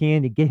everything we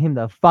can to get him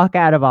the fuck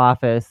out of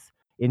office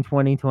in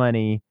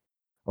 2020,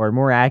 or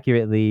more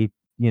accurately,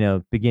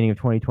 beginning of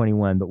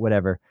 2021, but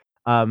whatever.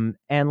 And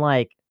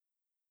like,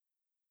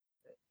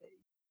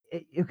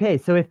 okay,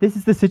 so if this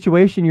is the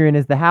situation you're in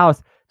as the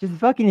House, just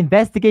fucking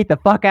investigate the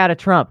fuck out of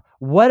Trump.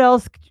 What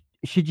else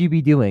should you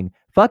be doing?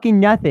 Fucking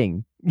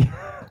nothing.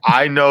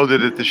 I know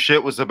that if the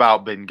shit was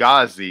about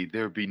Benghazi,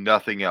 there'd be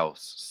nothing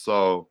else.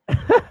 So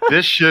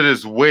this shit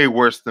is way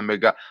worse than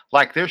Benghazi.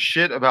 Like, there's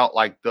shit about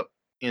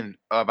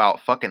about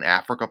fucking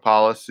Africa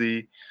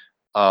policy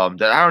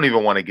that I don't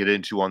even want to get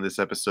into on this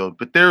episode.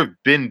 But there have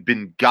been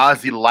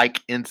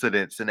Benghazi-like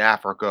incidents in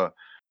Africa,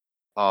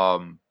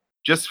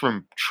 just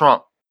from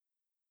Trump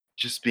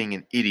just being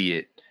an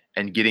idiot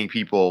and getting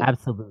people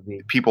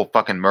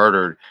fucking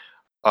murdered.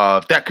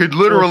 That could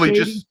literally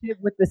just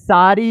with the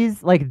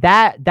Saudis, like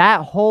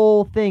that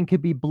whole thing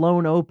could be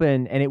blown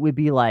open, and it would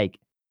be like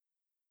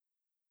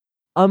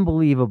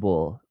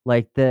unbelievable.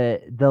 Like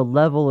the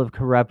level of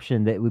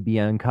corruption that would be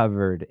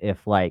uncovered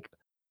if like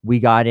we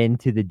got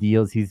into the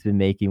deals he's been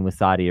making with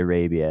Saudi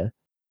Arabia.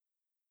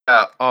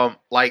 Yeah,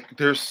 like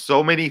there's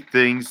so many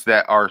things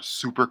that are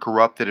super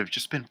corrupt that have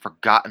just been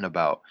forgotten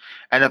about.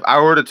 And if I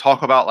were to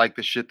talk about like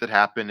the shit that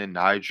happened in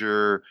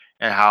Niger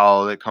and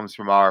how it comes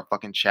from our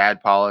fucking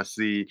Chad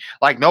policy,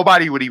 like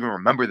nobody would even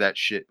remember that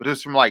shit. But it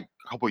was from like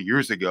a couple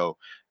years ago.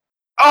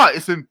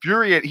 It's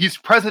infuriating. He's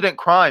President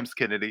Crimes,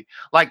 Kennedy.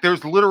 Like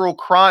there's literal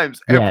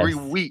crimes every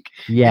week.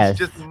 Yes.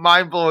 It's just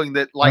mind blowing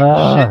that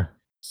like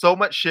so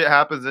much shit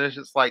happens, and it's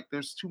just like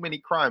there's too many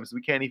crimes.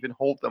 We can't even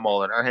hold them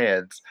all in our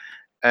hands.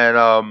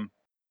 And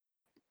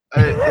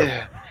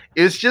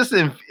it's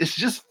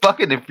just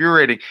fucking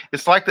infuriating.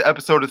 It's like the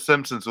episode of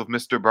Simpsons with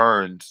Mr.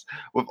 Burns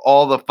with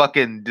all the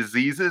fucking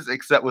diseases,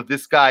 except with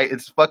this guy,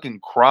 it's fucking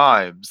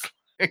crimes.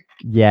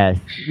 Yes,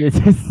 it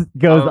just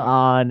goes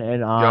on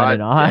and on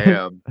and on.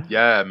 Damn.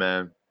 Yeah,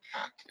 man.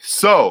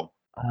 So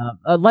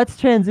let's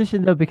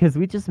transition though, because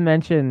we just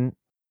mentioned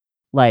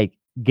like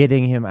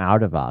getting him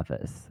out of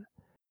office,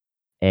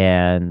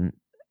 and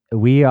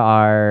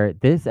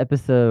this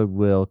episode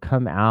will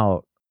come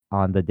out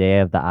on the day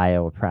of the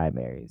Iowa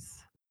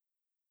primaries.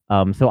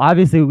 So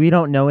obviously we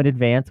don't know in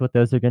advance what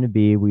those are going to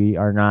be. We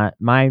are not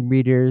mind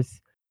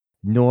readers,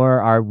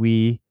 nor are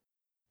we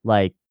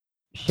like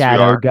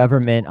shadow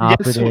government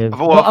operatives.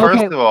 Well,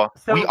 first of all,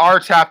 we are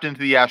tapped into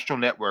the Astral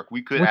Network.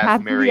 We could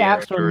ask Mary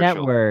Astral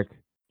Network.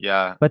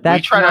 Yeah, but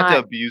we try not to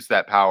abuse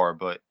that power,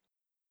 but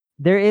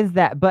there is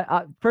that.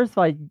 But first of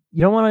all, you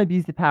don't want to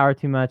abuse the power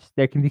too much.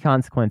 There can be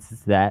consequences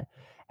to that.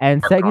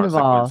 And second of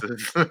all,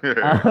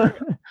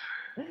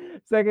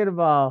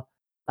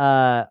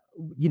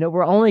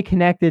 we're only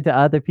connected to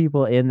other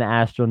people in the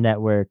Astral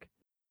Network,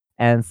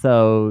 and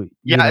so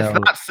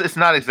it's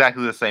not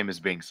exactly the same as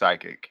being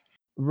psychic,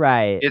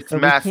 right? It's so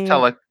mass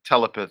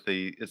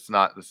telepathy. It's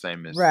not the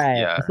same as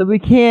So we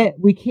can't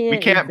breach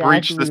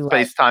the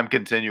space-time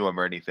continuum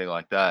or anything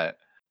like that.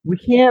 We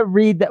can't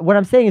read that. What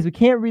I'm saying is we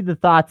can't read the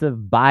thoughts of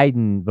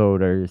Biden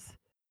voters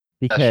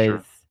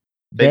because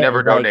they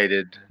never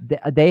donated.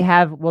 They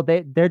have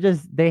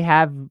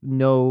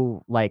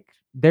no like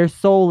their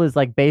soul is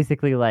like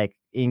basically like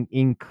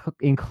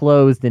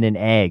enclosed in an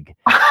egg.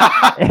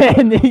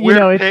 And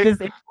it's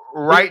just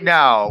right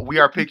now we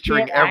are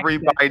picturing every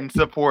Biden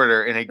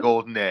supporter in a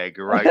golden egg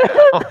right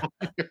now.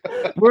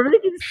 We're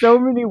making so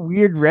many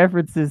weird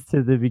references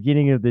to the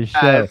beginning of the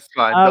show. That's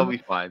fine. They'll be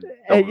fine.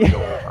 They'll be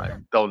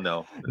fine. They'll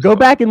know. Go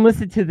back and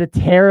listen to the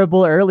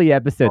terrible early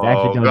episodes.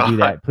 Actually, don't do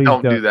that. Please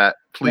don't do that.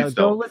 Please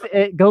don't.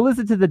 Go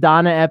listen to the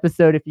Donna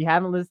episode. If you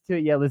haven't listened to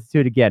it yet, listen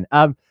to it again.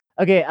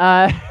 Okay.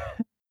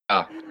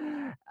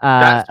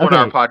 That's when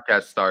our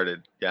podcast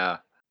started. Yeah.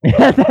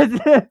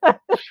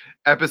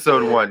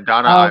 Episode 1,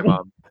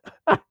 Donna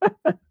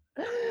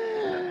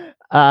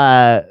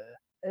Imam.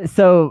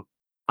 So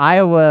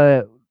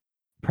Iowa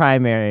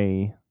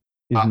primary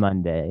is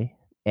Monday,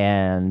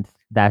 and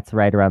that's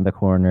right around the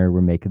corner.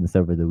 We're making this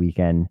over the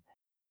weekend.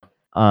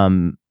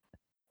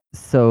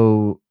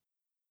 So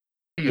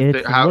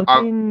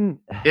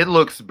it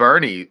looks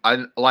Bernie.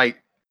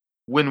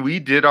 When we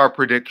did our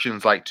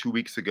predictions like 2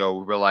 weeks ago,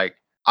 we were like,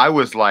 I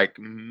was like,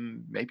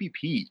 maybe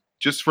Pete,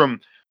 just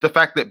from the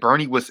fact that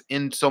Bernie was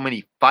in so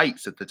many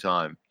fights at the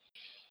time.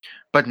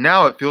 But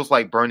now it feels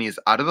like Bernie is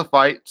out of the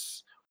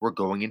fights. We're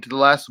going into the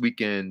last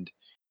weekend.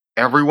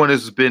 Everyone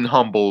has been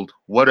humbled,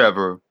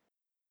 whatever.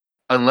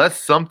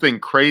 Unless something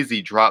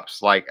crazy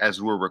drops, like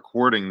as we're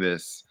recording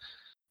this,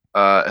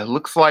 it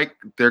looks like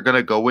they're going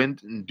to go in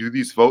and do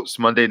these votes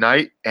Monday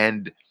night.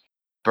 And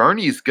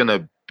Bernie's going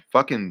to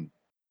fucking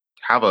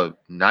have a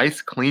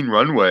nice, clean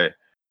runway.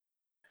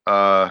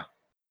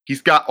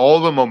 He's got all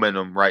the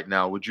momentum right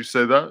now. Would you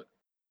say that?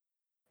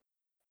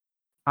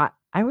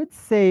 I would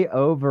say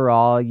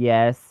overall,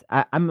 yes.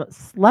 I'm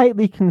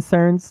slightly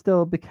concerned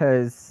still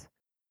because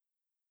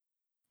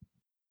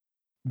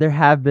there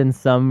have been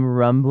some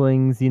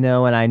rumblings, and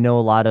I know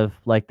a lot of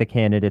like the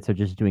candidates are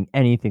just doing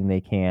anything they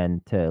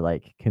can to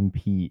like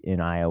compete in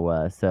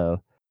Iowa.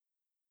 So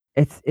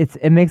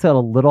it makes it a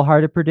little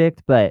hard to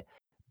predict, but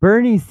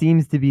Bernie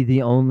seems to be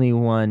the only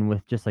one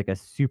with just like a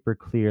super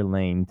clear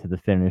lane to the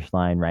finish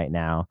line right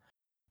now.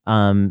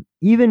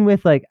 Even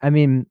with like, I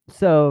mean,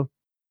 so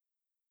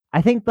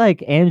I think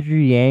like Andrew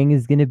Yang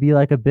is going to be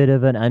like a bit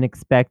of an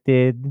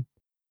unexpected,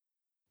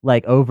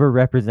 like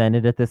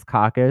overrepresented at this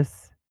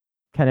caucus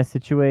kind of Is he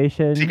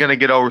situation. going to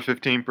get over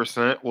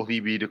 15%? Will he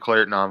be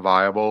declared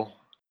non-viable?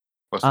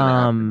 What's going to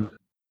happen?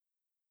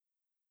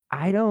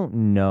 I don't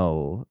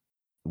know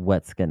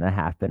what's going to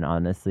happen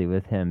honestly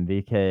with him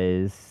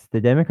because the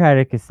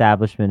Democratic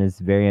establishment is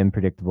very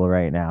unpredictable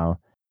right now.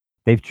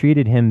 They've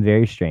treated him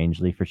very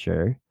strangely for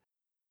sure.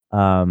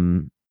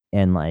 And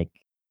like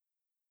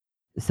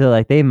so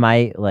like they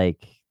might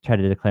like try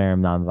to declare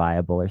him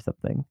non-viable or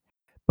something.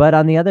 But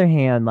on the other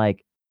hand,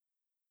 like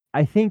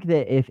I think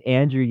that if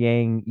Andrew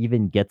Yang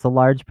even gets a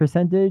large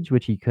percentage,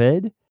 which he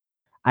could,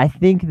 I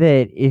think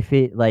that if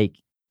it like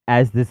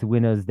as this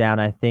winnows down,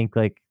 I think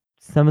like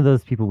some of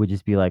those people would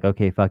just be like,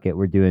 okay, fuck it,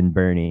 we're doing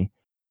Bernie.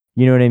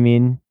 You know what I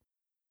mean?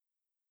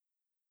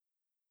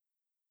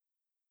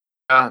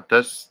 Yeah,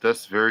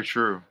 that's very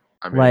true.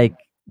 I Like, mean,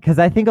 because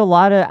I think a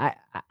lot of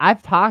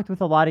I've talked with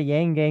a lot of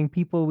Yang Gang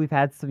people. We've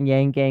had some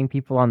Yang Gang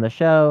people on the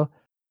show.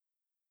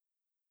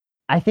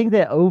 I think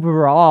that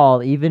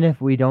overall, even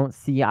if we don't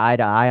see eye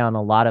to eye on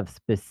a lot of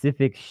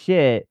specific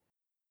shit,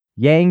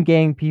 Yang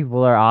Gang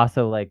people are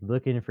also like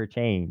looking for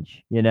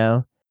change,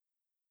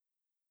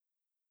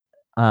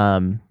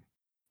 Um,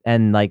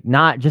 and like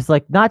not just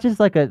like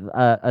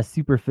a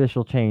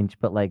superficial change,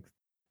 but like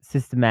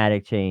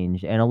systematic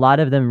change. And a lot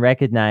of them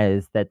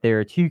recognize that there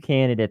are two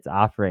candidates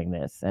offering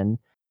this, and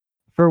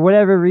for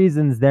whatever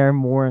reasons, they're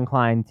more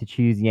inclined to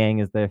choose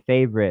Yang as their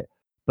favorite.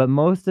 But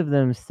most of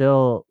them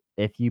still,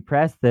 if you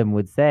press them,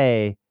 would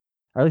say,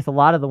 or at least a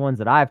lot of the ones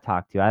that I've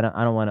talked to, I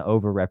don't want to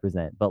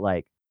overrepresent, but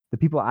like the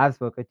people I've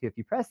spoken to, if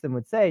you press them,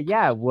 would say,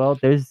 yeah, well,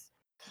 there's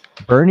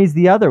Bernie's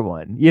the other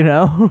one,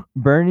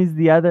 Bernie's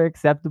the other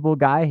acceptable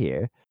guy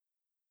here.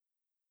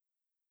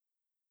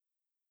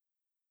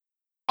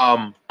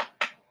 um,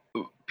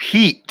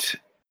 Pete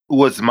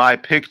was my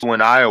pick to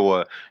win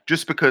Iowa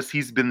just because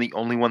he's been the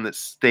only one that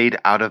stayed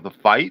out of the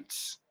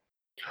fights.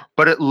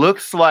 But it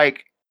looks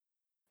like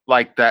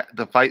that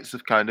the fights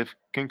have kind of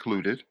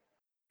concluded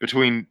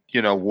between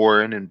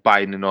Warren and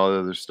Biden and all the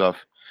other stuff.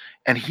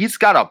 And he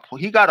got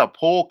a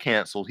poll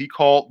canceled. He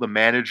called the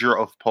manager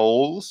of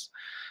polls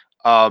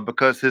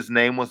because his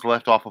name was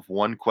left off of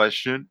one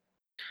question.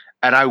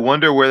 And I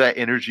wonder where that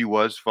energy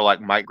was for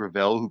like Mike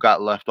Gravel, who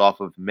got left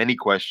off of many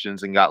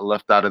questions and got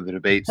left out of the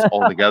debates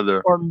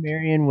altogether. Or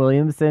Marianne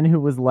Williamson, who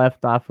was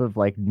left off of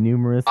like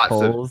numerous Lots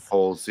of polls.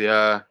 polls,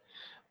 yeah.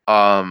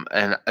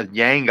 And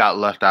Yang got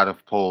left out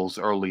of polls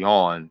early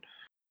on.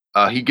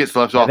 He gets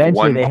left off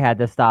Eventually, one. they had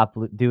to stop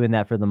doing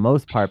that for the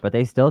most part, but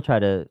they still try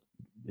to,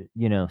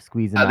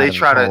 squeeze him out They of the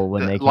try to poll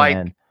when they like,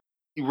 can.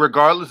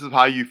 regardless of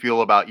how you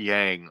feel about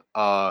Yang,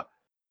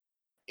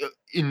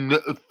 in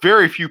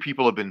very few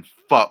people have been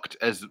fucked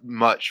as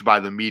much by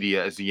the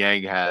media as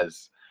Yang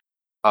has.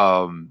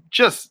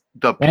 Just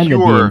the And the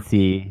pure,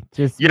 DNC,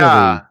 just really.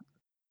 yeah.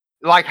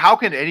 Like, how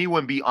can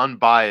anyone be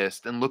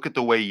unbiased and look at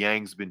the way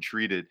Yang's been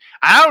treated?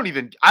 I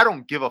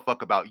don't give a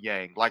fuck about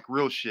Yang. Like,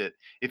 real shit.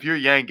 If you're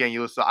Yang Gang,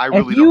 you listen. I If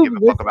really don't you've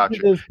give a fuck listened about to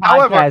you. this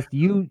However, podcast,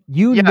 you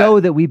yeah,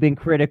 know that we've been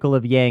critical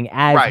of Yang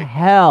as right.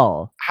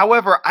 hell.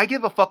 However, I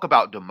give a fuck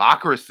about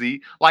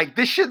democracy. Like,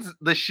 the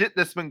shit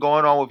that's been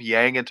going on with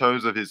Yang in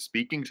terms of his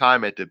speaking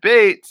time at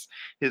debates,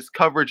 his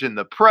coverage in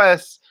the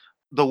press,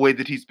 the way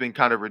that he's been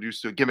kind of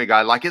reduced to a gimmick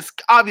guy. Like, it's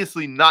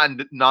obviously not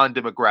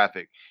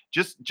non-demographic.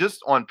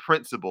 Just on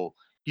principle,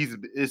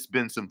 it's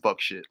been some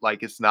fuck shit.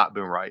 Like, it's not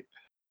been right.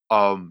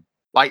 Um,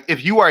 like,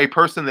 if you are a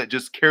person that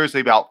just cares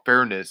about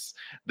fairness,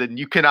 then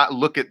you cannot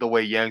look at the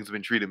way Yang's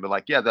been treated and be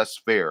like, yeah,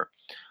 that's fair.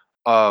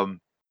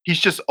 Um, he's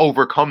just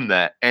overcome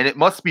that, and it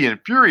must be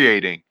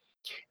infuriating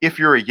if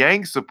you're a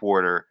Yang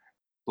supporter.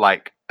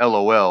 Like,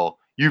 LOL,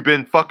 you've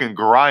been fucking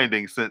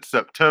grinding since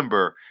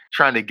September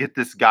trying to get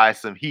this guy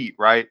some heat,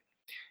 right?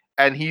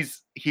 And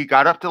he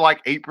got up to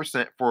like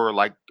 8% for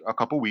like a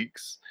couple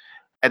weeks,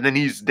 and then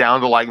he's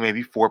down to like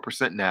maybe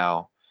 4%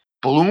 now.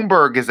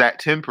 Bloomberg is at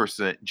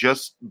 10%.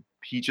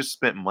 He just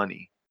spent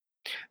money.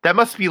 That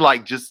must be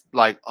like, just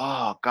like,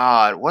 oh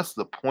God, what's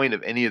the point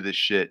of any of this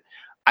shit?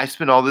 I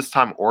spent all this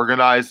time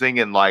organizing,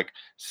 and like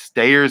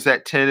Stayer's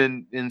at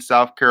 10 in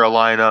South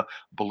Carolina,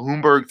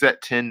 Bloomberg's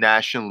at 10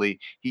 nationally.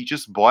 He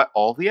just bought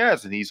all the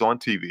ads and he's on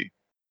TV.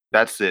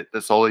 That's it.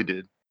 That's all he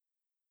did.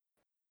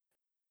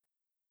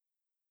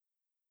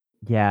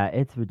 Yeah,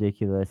 it's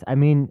ridiculous. I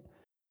mean,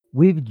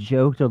 we've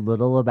joked a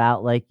little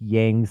about like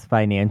Yang's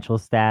financial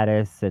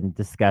status and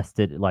discussed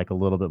it like a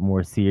little bit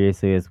more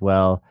seriously as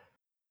well.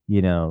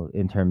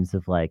 in terms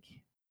of like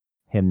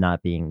him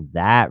not being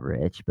that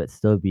rich, but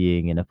still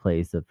being in a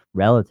place of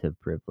relative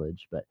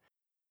privilege. But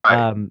Right.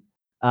 um,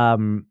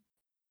 um,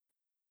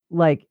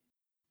 like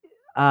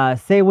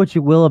say what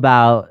you will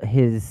about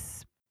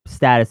his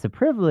status of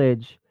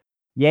privilege,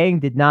 Yang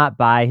did not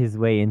buy his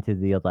way into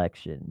the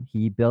election.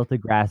 He built a He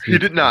grassroots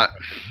did not.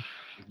 campaign.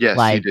 Yes, he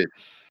Like did.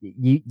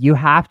 you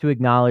have to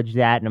acknowledge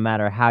that no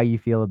matter how you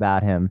feel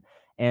about him.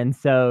 And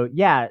so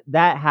yeah,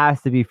 that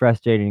has to be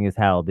frustrating as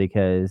hell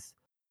because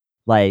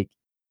like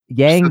The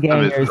Yang system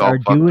is gangers all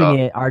fucked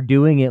up. are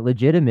doing it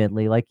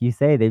legitimately. Like you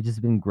say, they've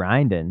just been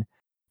grinding.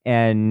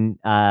 And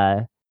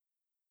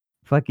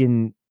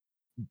fucking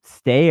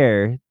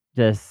Stayer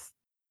just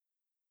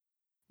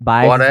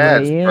buys What his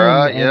ads, way in,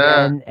 bruh?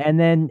 Yeah.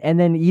 and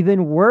then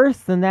even worse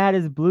than that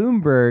is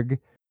Bloomberg.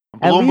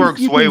 At least Bloomberg's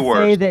you way can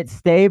say worse.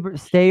 that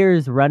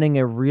Stayer's running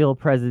a real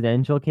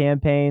presidential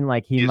campaign.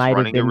 Like he He's might have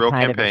running a been real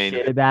kind of a campaign.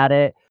 shit about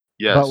it,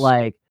 but Yes.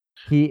 like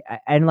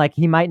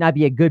he might not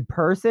be a good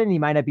person. He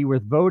might not be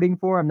worth voting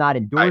for. I'm not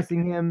Right.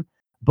 endorsing him,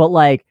 but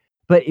like,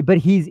 but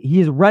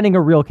he's running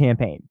a real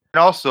campaign.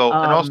 And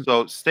Um,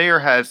 also, Stayer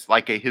has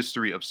like a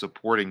history of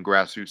supporting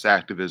grassroots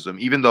activism,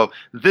 even though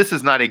this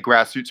is not a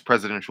grassroots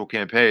presidential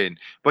campaign,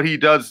 but he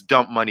does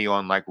dump money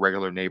on like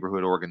regular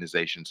neighborhood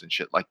organizations and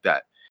shit like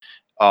that.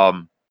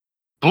 Um,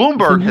 so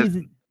Bloomberg has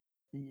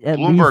he's at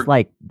least Bloomberg,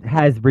 like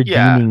has yeah,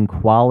 redeeming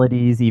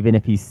qualities, even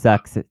if he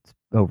sucks at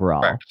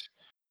overall. correct.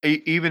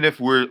 Even if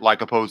we're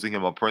like opposing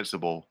him on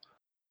principle,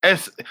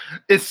 it's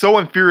it's so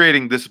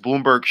infuriating. This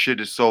Bloomberg shit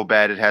is so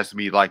bad. It has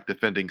me like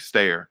defending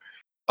Stayer.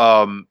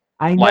 Um,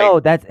 I like know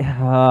that's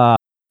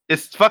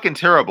it's fucking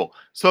terrible.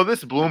 So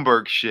this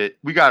Bloomberg shit,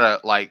 we gotta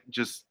like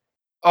just,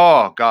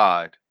 oh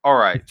god. All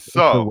right, it's the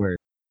so worst.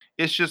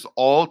 it's just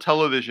all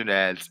television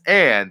ads,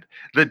 and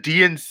the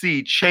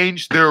DNC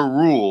changed their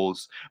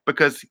rules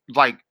because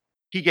like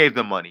he gave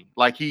them money,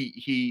 like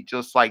he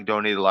just like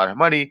donated a lot of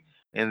money,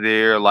 and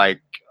they're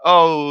like,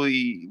 oh,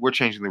 we're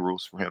changing the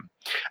rules for him,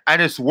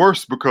 and it's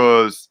worse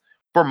because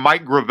for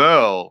Mike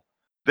Gravel,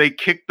 they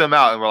kicked them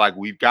out and were like,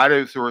 we've got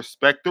to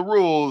respect the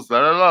rules, la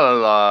la la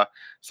la.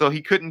 So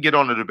he couldn't get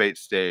on the debate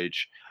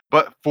stage.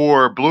 But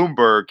for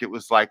Bloomberg, it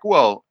was like,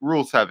 well,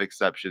 rules have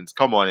exceptions.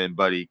 Come on in,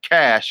 buddy.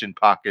 Cash in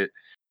pocket.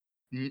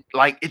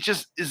 Like it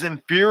just is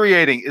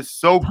infuriating. It's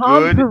so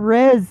Tom good.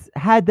 Perez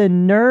had the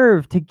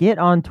nerve to get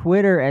on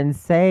Twitter and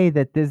say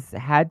that this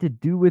had to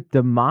do with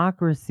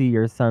democracy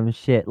or some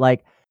shit.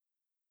 Like,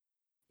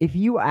 if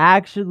you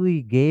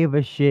actually gave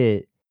a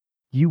shit,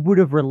 you would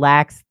have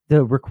relaxed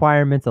the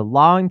requirements a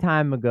long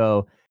time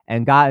ago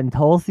and gotten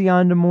Tulsi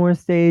onto more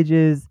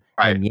stages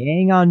Right. and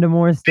Yang onto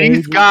more These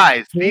stages,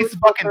 guys, Cory these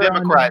fucking Booker onto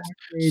Democrats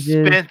more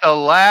stages. spent the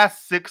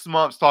last 6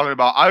 months talking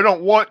about, I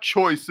don't want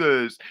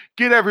choices.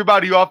 Get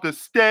everybody off the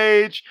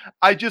stage.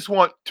 I just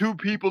want two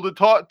people to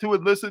talk to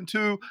and listen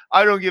to.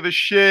 I don't give a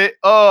shit.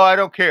 Oh, I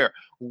don't care.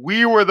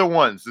 We were the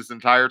ones this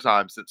entire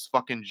time since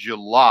fucking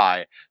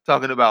July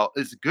talking about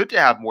it's good to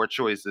have more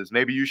choices.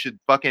 Maybe you should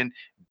fucking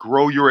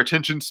grow your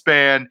attention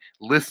span,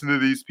 listen to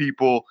these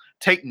people,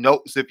 take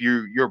notes if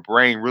your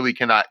brain really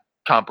cannot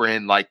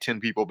comprehend like 10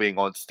 people being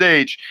on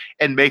stage,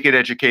 and make an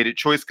educated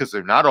choice because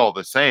they're not all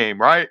the same,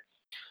 right?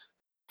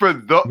 For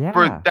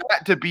Yeah.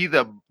 that to be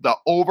the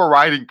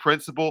overriding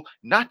principle,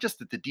 not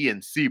just at the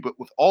DNC, but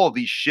with all of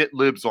these shit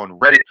libs on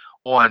Reddit,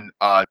 on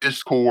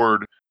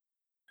Discord,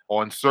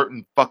 on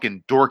certain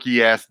fucking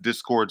dorky ass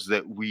discords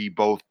that we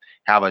both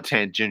have a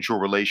tangential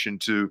relation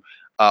to,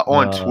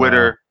 on Uh,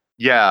 Twitter,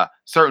 yeah,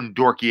 certain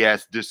dorky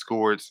ass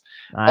discords.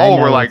 I Oh,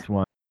 we're know like which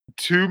one.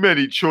 too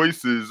many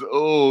choices.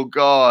 Oh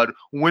God,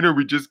 when are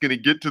we just gonna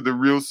get to the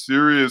real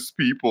serious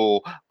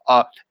people?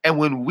 And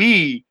when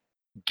we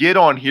get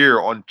on here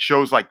on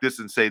shows like this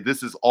and say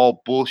this is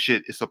all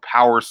bullshit, it's a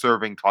power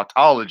serving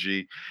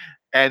tautology,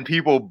 and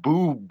people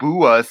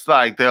boo us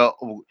like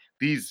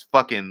these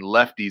fucking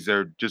lefties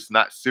are just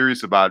not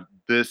serious about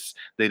this.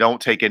 They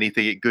don't take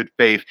anything at good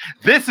faith.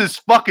 This is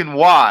fucking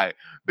why.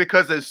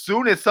 Because as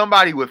soon as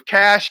somebody with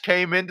cash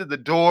came into the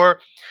door,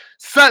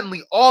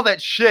 suddenly all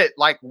that shit,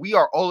 like we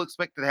are all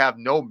expected to have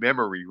no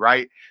memory,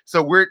 right?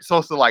 So we're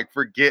supposed to like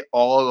forget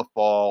all the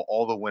fall,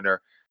 all the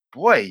winter.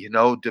 Boy,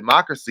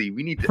 democracy,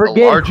 we need a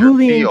Forget larger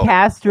Julian feel.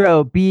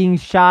 Castro being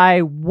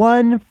shy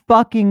one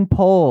fucking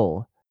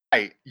poll.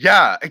 Right.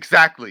 Yeah,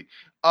 exactly.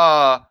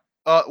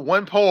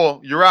 One poll,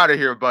 you're out of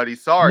here, buddy.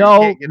 Sorry, you No,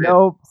 can't get in.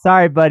 no,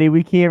 sorry, buddy.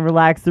 We can't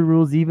relax the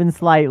rules even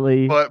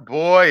slightly. But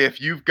boy, if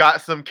you've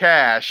got some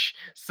cash,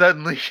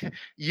 suddenly,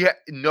 yeah,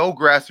 no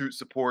grassroots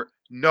support.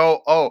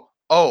 No,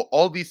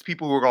 all these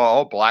people who are going,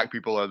 all black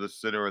people are the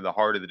center and the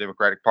heart of the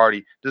Democratic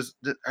Party. Do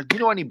you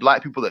know any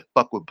black people that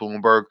fuck with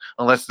Bloomberg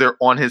unless they're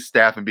on his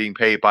staff and being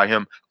paid by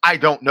him? I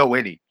don't know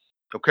any.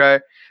 Okay,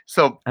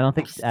 so I don't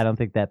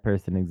think that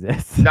person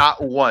exists. not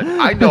one.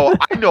 I know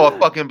a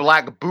fucking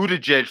black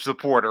Buttigieg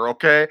supporter,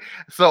 okay?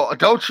 So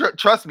don't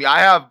trust me. I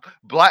have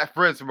black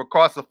friends from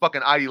across the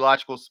fucking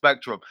ideological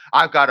spectrum.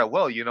 I've got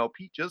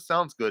Pete just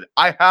sounds good.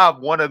 I have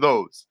one of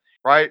those,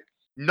 right?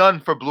 None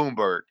for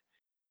Bloomberg.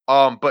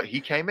 But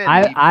he came in.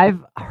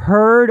 I've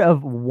heard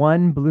of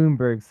one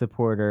Bloomberg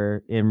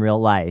supporter in real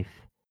life.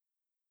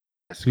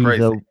 It's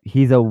crazy.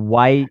 He's a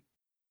white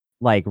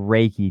like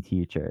Reiki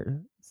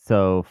teacher.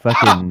 So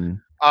fucking.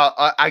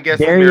 I guess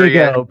there you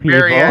go, people.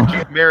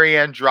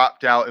 Marianne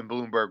dropped out, and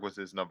Bloomberg was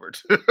his number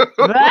 2.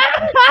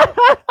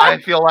 I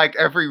feel like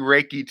every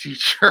Reiki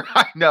teacher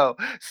I know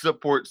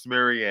supports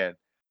Marianne.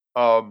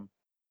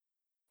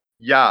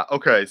 Yeah,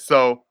 okay.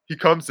 So he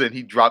comes in,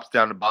 he drops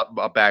down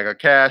a bag of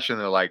cash, and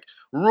they're like,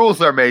 "Rules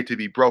are made to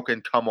be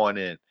broken. Come on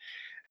in."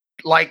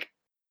 Like,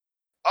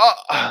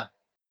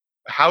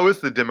 how is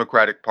the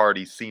Democratic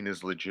Party seen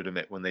as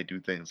legitimate when they do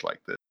things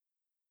like this?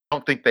 I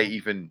don't think they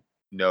even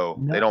know.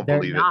 No, they don't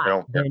believe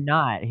not. it. They're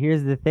not.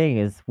 Here's the thing: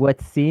 is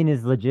what's seen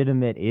as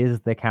legitimate is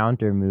the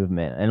counter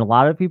movement, and a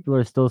lot of people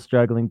are still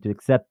struggling to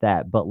accept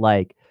that. But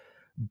like,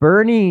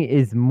 Bernie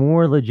is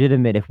more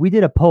legitimate. If we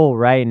did a poll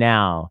right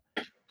now,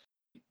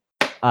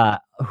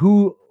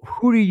 who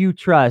do you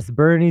trust,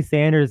 Bernie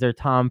Sanders or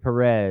Tom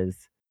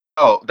Perez?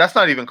 Oh, that's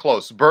not even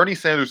close. Bernie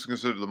Sanders is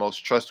considered the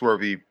most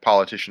trustworthy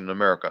politician in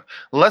America.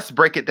 Let's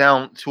break it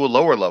down to a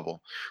lower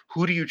level.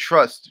 Who do you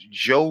trust,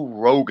 Joe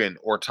Rogan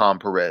or Tom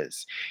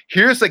Perez?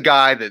 Here's a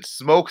guy that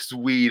smokes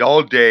weed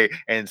all day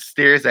and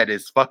stares at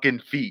his fucking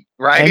feet,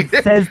 right?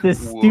 And says the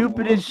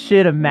stupidest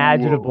shit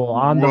imaginable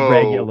on the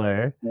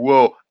regular.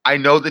 Whoa. I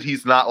know that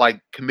he's not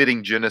like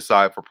committing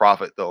genocide for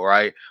profit though,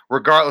 right?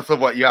 Regardless of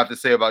what you have to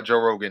say about Joe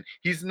Rogan,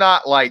 he's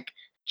not like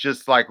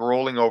just like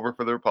rolling over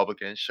for the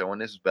Republicans, showing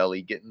his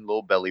belly, getting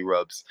little belly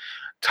rubs.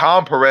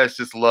 Tom Perez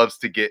just loves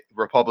to get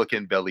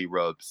Republican belly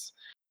rubs.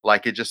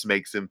 Like it just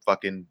makes him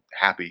fucking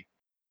happy.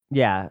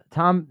 Yeah,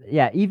 Tom.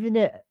 Yeah,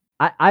 even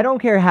I don't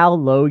care how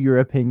low your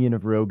opinion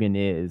of Rogan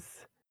is.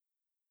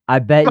 I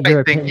bet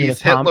your opinion of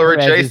Tom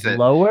Perez is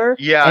lower.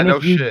 Yeah, and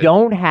if you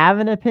don't have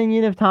an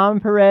opinion of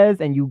Tom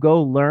Perez and you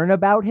go learn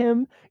about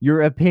him,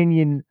 your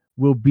opinion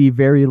will be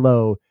very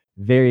low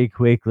very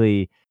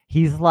quickly.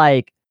 He's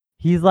like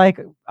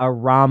a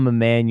Rahm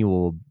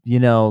Emanuel, you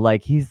know,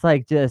 like he's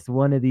like just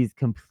one of these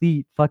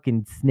complete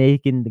fucking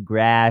snake in the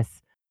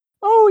grass.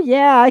 Oh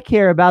yeah, I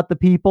care about the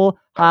people.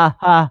 Ha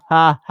ha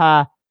ha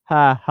ha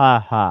ha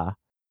ha ha.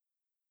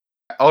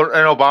 Oh,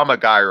 an Obama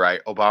guy,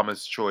 right?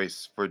 Obama's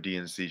choice for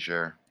DNC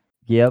chair.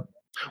 Yep.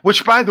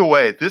 Which, by the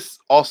way, this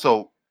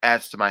also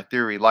adds to my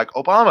theory. Like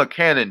Obama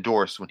can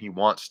endorse when he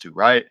wants to,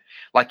 right?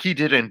 Like he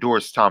did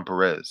endorse Tom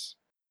Perez,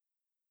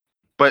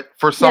 but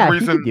for some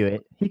reason, he could do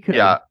it. He could.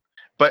 Yeah,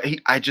 but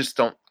I just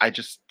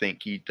think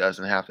he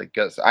doesn't have the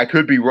guts. I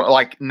could be wrong.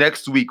 Like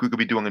next week, we could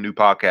be doing a new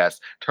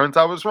podcast. Turns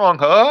out I was wrong.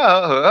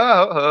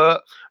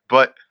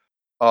 But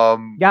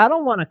yeah, I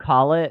don't want to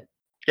call it.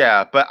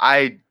 Yeah, but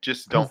I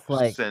just don't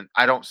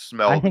I don't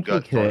smell the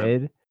guts. He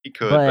could. He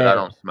could, but I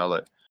don't smell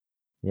it.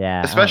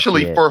 Yeah,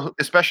 especially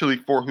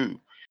for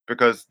who?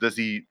 Because does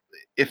he?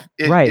 If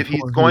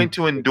he's going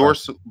to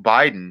endorse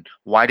Biden,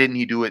 why didn't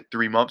he do it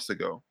 3 months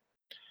ago?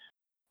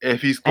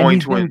 If he's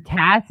going to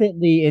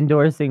tacitly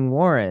endorsing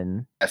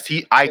Warren, yes,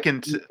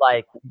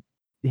 like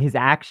his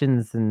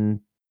actions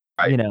and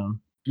you know,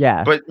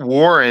 yeah. But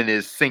Warren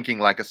is sinking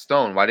like a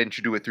stone. Why didn't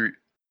you do it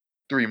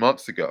 3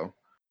 months ago?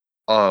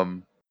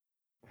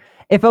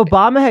 If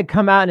Obama had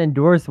come out and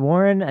endorsed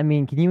Warren, I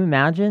mean, can you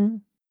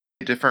imagine?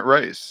 Be a different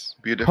race.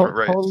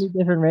 Totally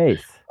different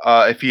race.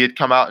 If he had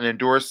come out and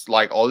endorsed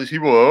like all these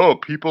people,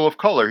 people of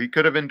color, he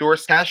could have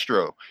endorsed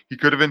Castro. He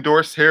could have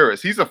endorsed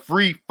Harris. He's a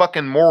free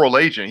fucking moral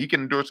agent. He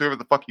can endorse whoever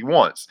the fuck he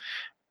wants.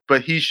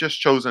 But he's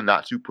just chosen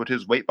not to put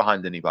his weight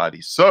behind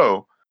anybody.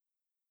 So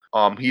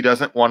he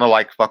doesn't want to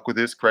like fuck with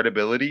his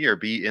credibility or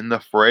be in the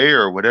fray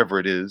or whatever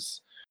it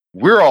is.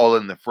 We're all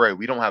in the fray.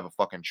 We don't have a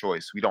fucking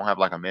choice. We don't have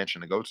like a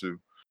mansion to go to.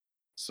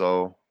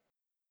 So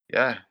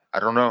yeah, I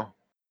don't know.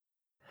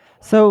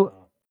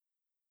 So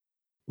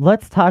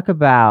let's talk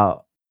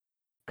about,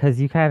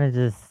 because you kind of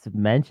just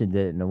mentioned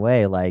it in a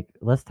way, like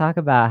let's talk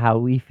about how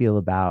we feel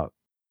about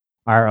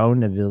our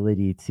own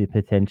ability to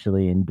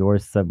potentially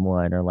endorse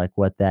someone, or like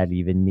what that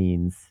even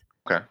means.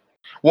 Okay.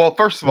 Well,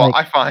 first of all,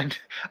 I find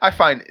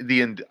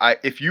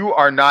if you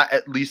are not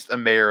at least a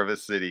mayor of a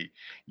city,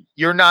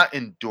 you're not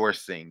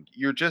endorsing.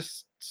 You're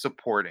just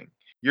supporting.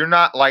 You're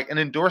not like, an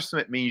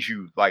endorsement means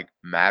you like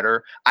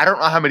matter. I don't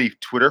know how many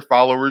Twitter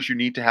followers you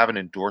need to have an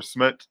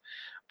endorsement,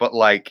 but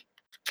like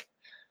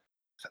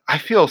I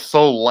feel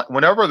so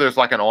whenever there's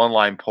like an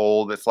online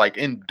poll that's like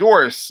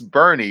endorse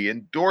Bernie,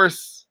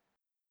 endorse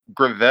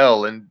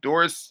Gravel,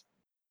 endorse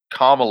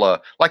Kamala,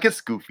 like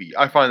it's goofy.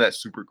 I find that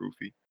super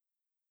goofy.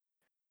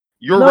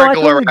 Your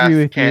regular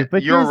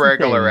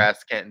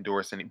ass can't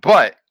endorse any.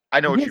 But I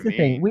know what you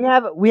mean. We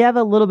have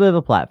a little bit of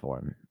a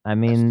platform. I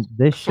mean,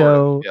 this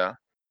show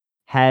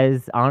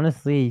has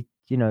honestly,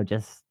 you know,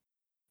 just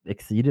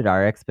exceeded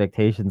our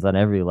expectations on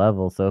every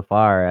level so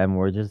far, and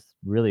we're just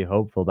really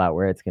hopeful about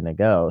where it's gonna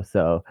go.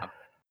 So,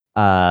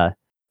 you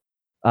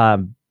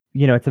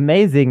know, it's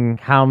amazing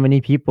how many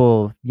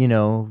people, you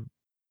know,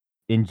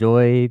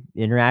 enjoy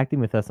interacting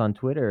with us on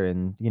Twitter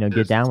and, you know,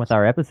 get down with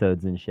our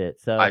episodes and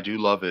shit. So I do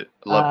love it.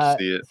 Love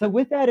to see it. So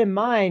with that in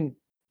mind,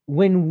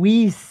 when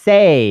we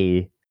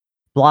say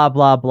blah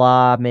blah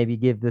blah, maybe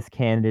give this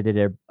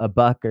candidate a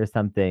buck or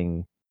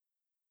something.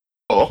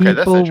 Oh, okay,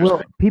 that's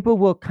interesting. People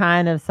will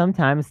kind of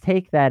sometimes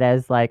take that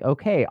as like,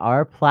 okay,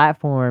 our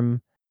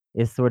platform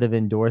is sort of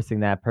endorsing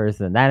that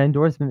person. That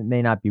endorsement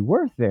may not be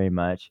worth very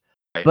much,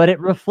 Right. but it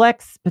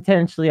reflects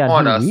potentially on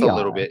On who us we a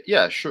little are. bit.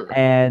 Yeah, sure.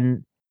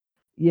 And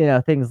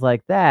things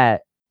like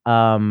that.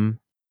 And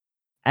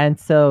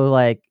so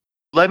like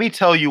Let me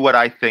tell you what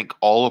I think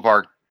all of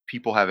our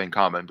people have in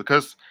common,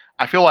 because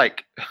I feel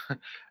like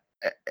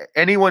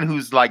anyone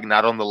who's like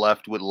not on the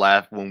left would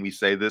laugh when we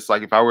say this.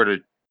 Like if I were to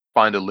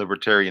find a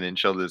libertarian and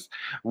show this,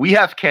 we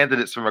have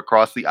candidates from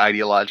across the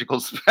ideological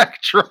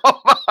spectrum.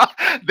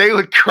 They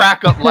would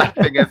crack up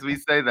laughing as we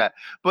say that.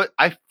 But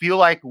I feel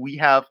like we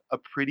have a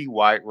pretty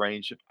wide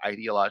range of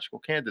ideological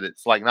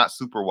candidates, like not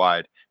super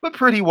wide, but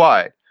pretty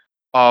wide.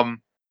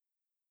 Um,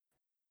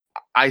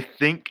 I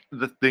think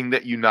the thing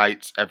that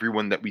unites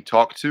everyone that we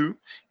talk to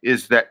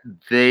is that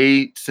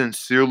they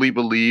sincerely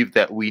believe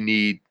that we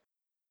need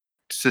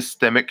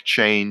systemic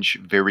change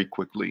very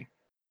quickly.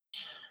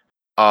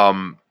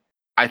 Um,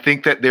 I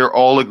think that they're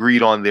all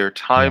agreed on their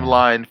yeah.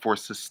 timeline for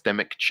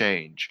systemic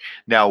change.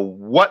 Now,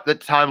 what the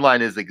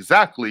timeline is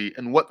exactly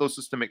and what those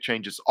systemic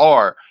changes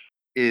are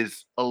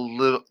is a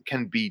little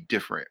can be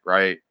different,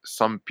 right?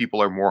 Some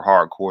people are more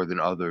hardcore than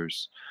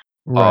others.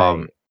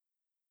 Um, Right.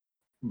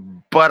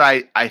 but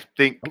I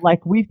think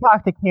Like we've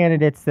talked to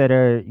candidates that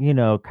are,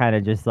 kind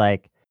of just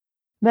like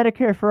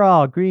Medicare for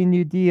all, Green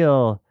New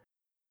Deal,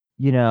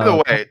 by the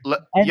and way,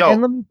 and yo,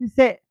 let me just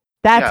say,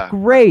 that's yeah, go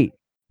ahead. great.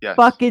 Yes.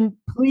 Fucking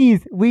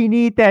please, we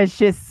need that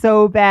shit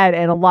so bad,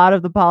 and a lot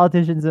of the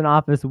politicians in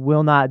office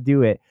will not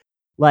do it.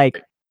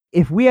 Like,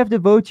 if we have to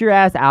vote your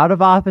ass out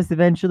of office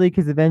eventually,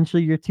 because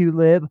eventually you're too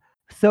lib,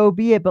 so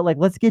be it. But like,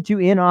 let's get you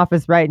in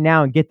office right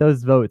now and get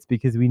those votes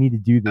because we need to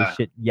do this Yeah.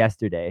 shit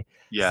yesterday.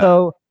 Yeah.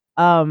 So,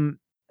 um,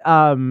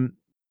 um,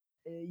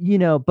 we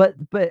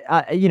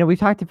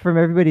talked from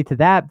everybody to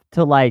that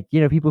to like,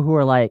 people who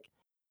are like,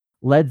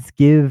 let's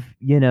give,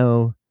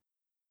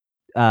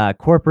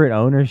 corporate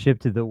ownership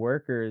to the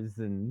workers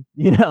and,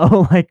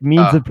 like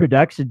means Uh, of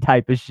production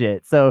type of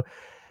shit. So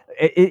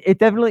it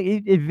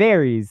definitely it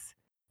varies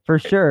for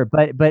sure.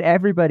 But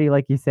everybody,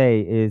 like you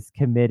say, is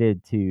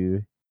committed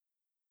to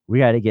we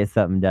got to get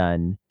something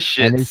done. And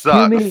shit there's too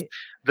sucks. many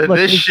The look,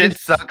 this there's shit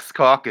just sucks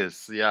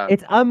caucus. Yeah.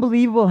 it's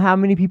unbelievable how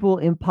many people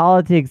in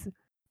politics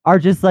are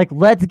just like,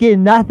 let's get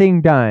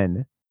nothing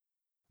done.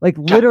 Like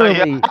Yeah.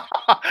 literally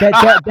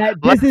that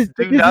Let's do this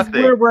is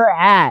nothing, where we're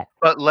at.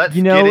 but let's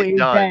get it Is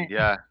done.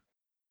 Yeah.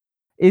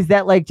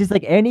 that like just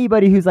like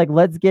anybody who's like,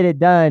 let's get it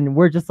done,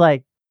 we're just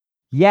like,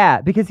 yeah,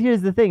 because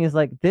here's the thing is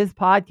like this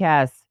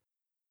podcast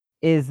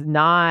is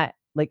not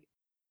like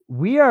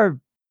we are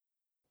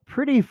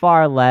pretty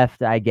far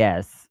left, I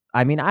guess.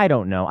 I mean, I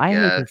don't know. I hate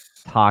to Yes.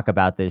 talk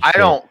about this I shit,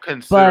 don't but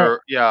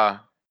consider. Yeah.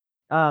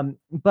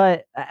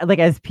 like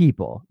as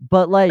people,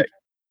 but like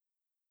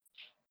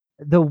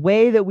the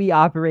way that we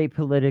operate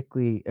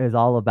politically is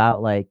all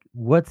about like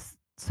what's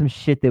some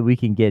shit that we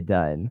can get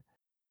done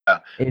Yeah.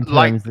 in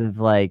Like terms of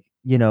like,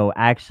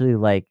 actually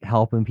like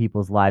helping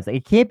people's lives. Like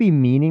it can't be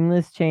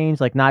meaningless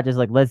change, like not just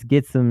like let's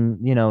get some,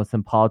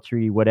 some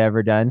paltry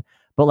whatever done,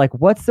 but like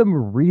what's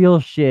some real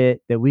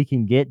shit that we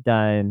can get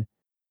done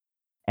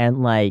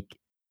and like,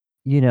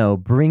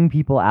 bring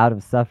people out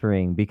of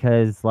suffering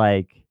because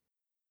like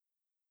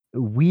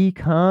we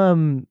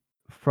come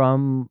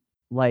from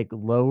like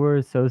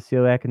lower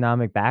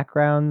socioeconomic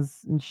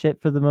backgrounds and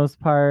shit for the most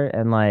part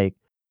and like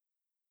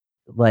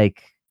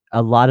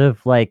a lot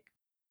of like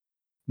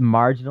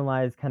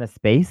marginalized kind of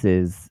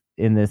spaces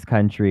in this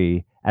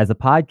country as a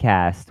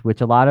podcast, which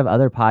a lot of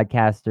other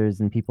podcasters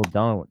and people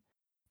don't.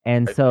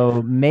 And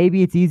so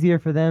maybe it's easier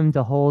for them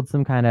to hold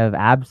some kind of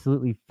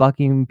absolutely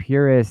fucking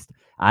purist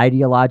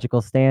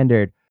ideological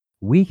standard.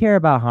 We care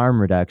about harm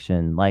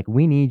reduction. Like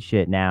we need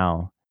shit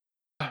now.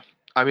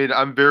 I mean,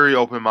 I'm very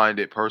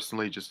open-minded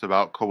personally just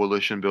about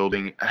coalition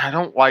building.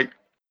 And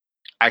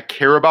I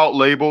care about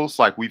labels.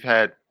 Like we've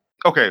had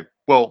okay,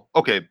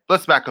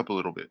 let's back up a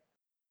little bit.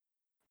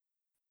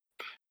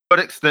 What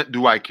extent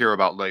do I care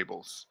about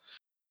labels?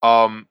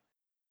 Um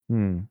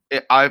Hmm.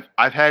 I've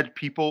had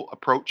people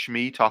approach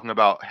me talking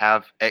about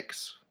have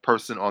X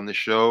person on the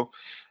show.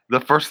 The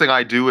first thing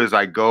I do is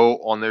I go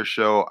on their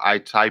show, I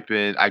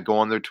go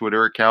on their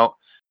Twitter account,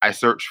 I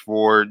search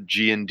for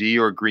G&D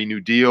or Green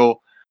New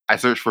Deal, I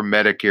search for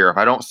Medicare. If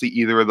I don't see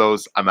either of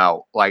those, I'm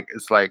out. Like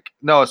it's like,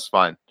 no, it's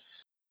fine.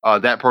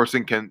 That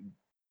person can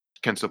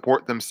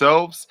support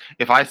themselves.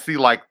 If I see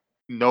like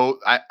no,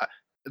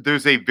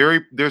 there's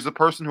a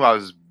person who I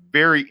was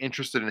very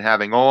interested in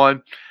having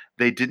on.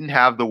 They didn't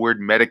have the word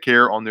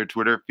Medicare on their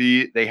Twitter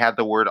feed. They had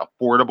the word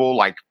affordable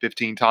like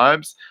 15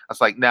 times. I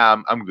was like, nah,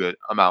 I'm good.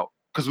 I'm out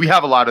because we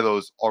have a lot of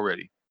those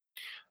already.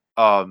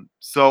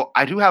 So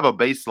I do have a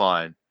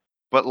baseline,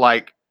 but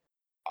like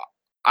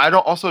I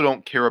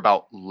don't care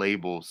about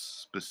labels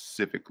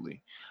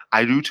specifically.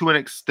 I do to an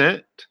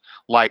extent.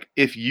 Like,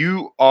 if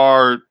you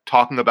are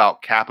talking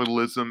about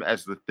capitalism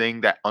as the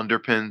thing that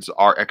underpins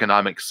our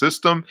economic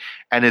system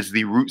and is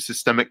the root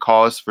systemic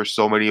cause for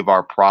so many of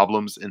our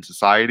problems in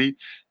society,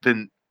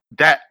 then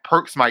that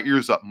perks my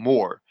ears up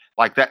more.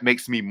 Like, that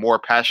makes me more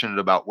passionate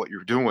about what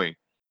you're doing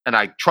and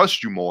I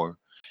trust you more.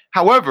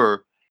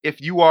 However, if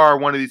you are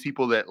one of these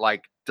people that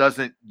like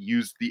doesn't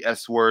use the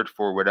S word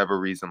for whatever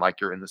reason, like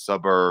you're in the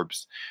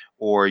suburbs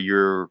or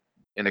you're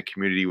in a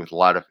community with a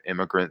lot of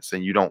immigrants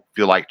and you don't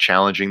feel like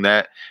challenging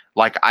that,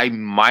 like I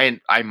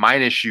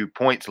minus you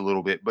points a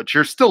little bit, but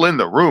you're still in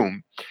the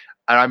room.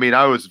 And I mean,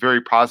 I was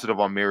very positive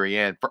on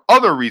Marianne for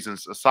other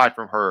reasons aside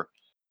from her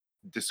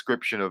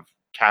description of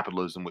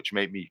capitalism, which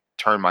made me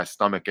turn my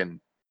stomach and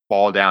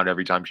fall down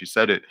every time she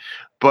said it.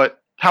 But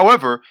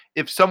however,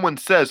 if someone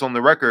says on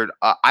the record,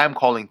 I am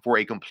calling for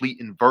a complete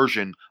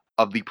inversion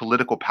of the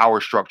political power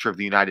structure of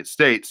the United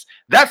States,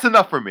 that's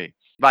enough for me.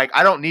 Like,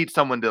 I don't need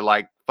someone to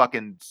like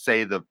fucking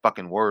say the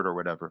fucking word or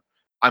whatever.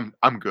 I'm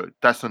good.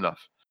 That's enough.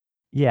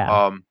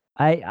 Yeah.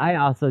 I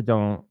also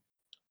don't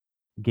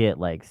get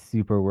like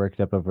super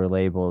worked up over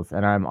labels,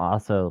 and I'm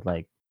also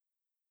like,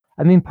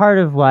 I mean, part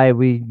of why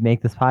we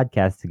make this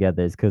podcast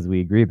together is because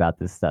we agree about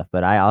this stuff.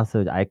 But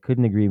I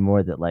couldn't agree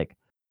more that like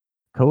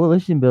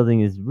coalition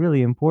building is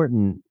really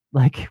important.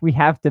 Like we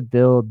have to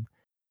build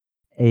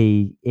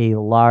a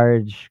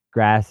large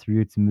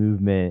grassroots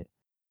movement.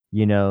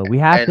 You know, we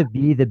have and to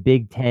be the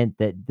big tent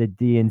that the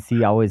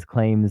DNC always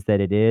claims that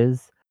it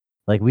is.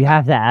 Like we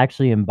have to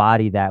actually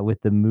embody that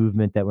with the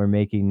movement that we're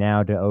making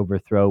now to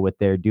overthrow what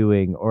they're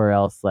doing, or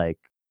else like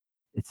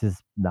it's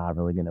just not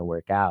really gonna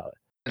work out.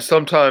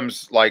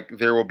 sometimes like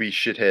there will be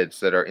shitheads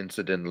that are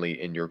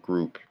incidentally in your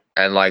group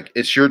and like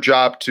it's your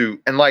job to,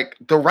 and like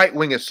the right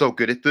wing is so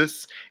good at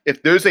this.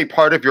 If there's a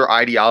part of your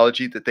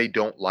ideology that they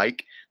don't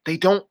like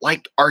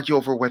argue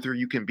over whether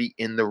you can be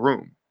in the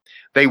room.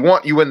 They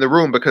want you in the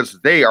room because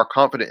they are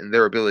confident in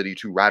their ability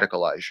to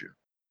radicalize you.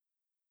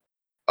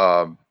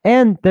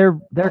 And they're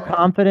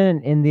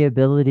confident in the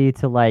ability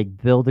to like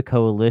build a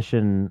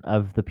coalition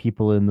of the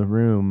people in the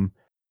room,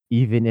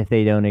 even if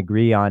they don't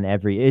agree on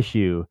every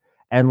issue.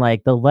 And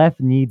like the left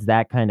needs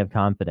that kind of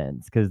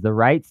confidence because the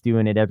right's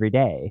doing it every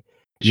day.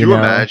 You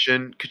know,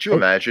 Could you it,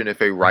 imagine if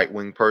a right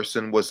wing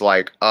person was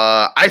like,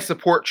 I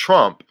support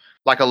Trump,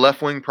 like a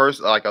left wing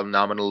person, like a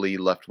nominally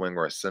left wing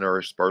or a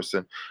centerist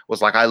person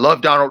was like, I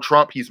love Donald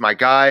Trump, he's my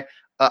guy.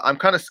 I'm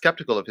kind of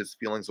skeptical of his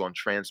feelings on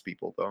trans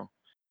people, though.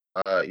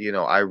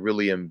 I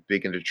really am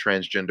big into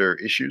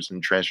transgender issues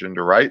and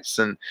transgender rights.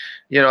 And,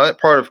 that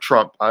part of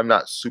Trump, I'm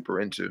not super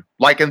into.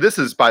 Like, and this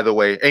is, by the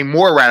way, a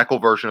more radical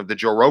version of the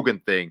Joe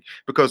Rogan thing,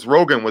 because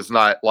Rogan was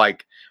not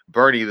like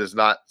Bernie does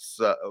not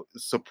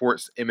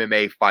supports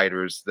MMA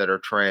fighters that are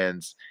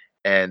trans.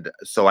 And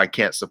so I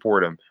can't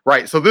support him.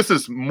 Right. So this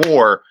is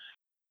more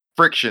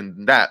friction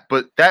than that.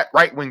 But that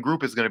right wing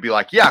group is going to be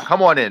like, yeah,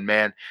 come on in,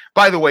 man.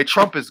 By the way,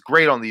 Trump is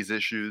great on these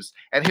issues,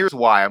 and here's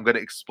why. I'm going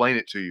to explain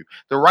it to you.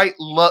 The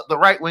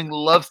right wing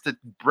loves to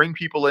bring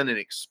people in and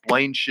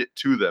explain shit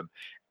to them,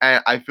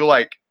 and I feel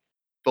like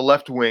the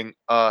left wing,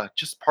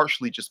 just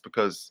partially just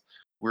because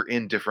we're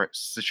in different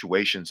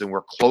situations and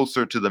we're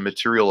closer to the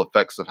material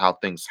effects of how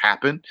things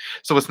happen.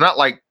 So it's not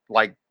like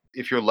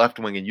if you're left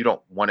wing and you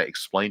don't want to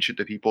explain shit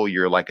to people,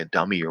 you're like a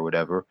dummy or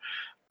whatever.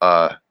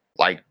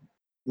 Like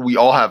we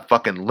all have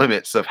fucking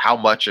limits of how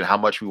much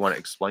we want to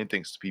explain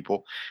things to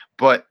people.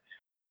 But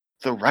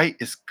the right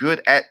is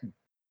good at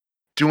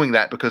doing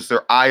that because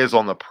their eye is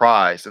on the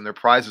prize and their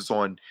prize is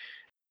on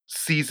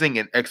seizing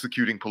and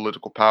executing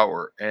political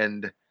power.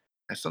 And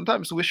I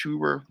sometimes wish we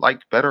were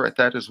like better at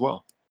that as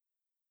well.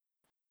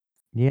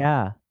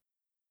 yeah.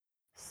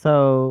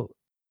 So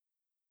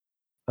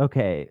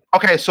okay.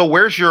 Okay, so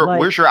where's your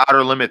Like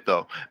outer limit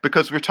though?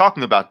 Because we're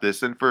talking about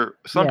this, and for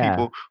some yeah.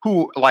 people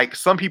who like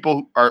some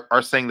people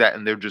are saying that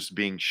and they're just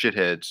being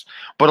shitheads,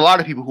 but a lot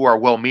of people who are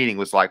well-meaning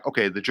was like,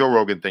 okay, the Joe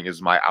Rogan thing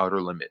is my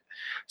outer limit.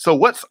 So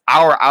what's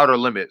our outer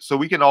limit? So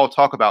we can all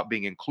talk about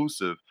being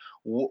inclusive.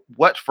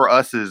 What for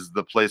us is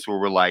the place where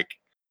we're like,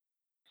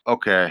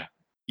 okay,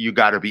 you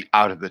got to be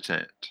out of the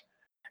tent.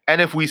 And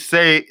if we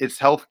say it's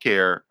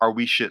healthcare, are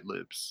we shit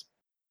libs?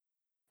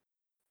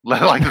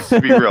 Like, let's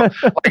be real. Like,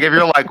 if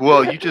you're like,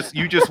 well, like,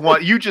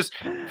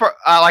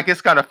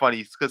 it's kind of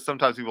funny because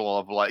sometimes people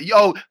will be like,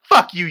 yo,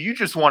 fuck you. You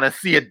just want to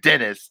see a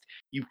dentist,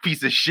 you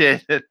piece of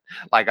shit.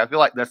 Like, I feel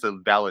like that's a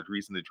valid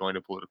reason to join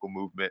a political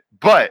movement.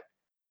 But,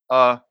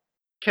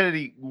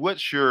 Kennedy,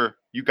 what's your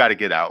you got to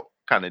get out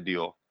kind of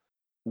deal?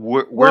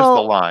 Where's the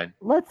Well, line?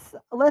 let's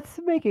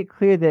make it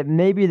clear that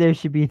maybe there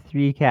should be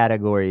 3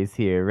 categories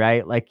here,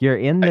 right? Like you're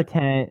in the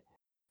tent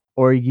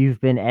or you've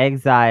been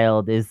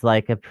exiled is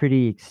like a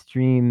pretty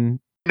extreme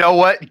You know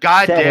what?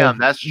 God set damn, of,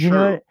 that's you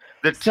know,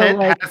 true. The so tent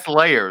like, has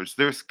layers.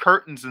 There's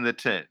curtains in the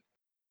tent.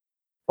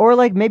 or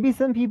like maybe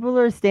some people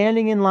are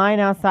standing in line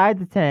outside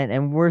the tent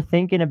and we're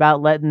thinking about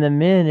letting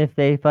them in if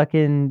they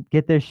fucking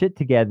get their shit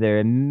together.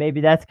 And maybe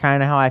that's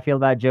kind of how I feel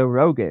about Joe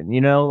Rogan,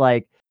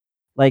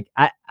 like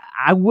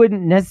I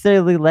wouldn't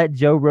necessarily let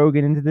Joe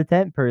Rogan into the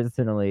tent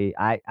personally.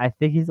 I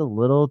think he's a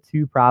little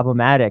too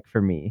problematic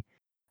for me.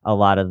 a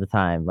lot of the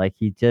time. Like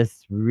he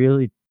just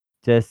really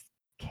just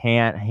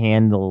can't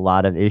handle a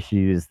lot of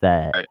issues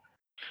that Right.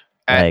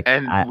 like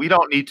And I we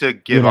don't need to you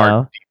give our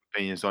know? deep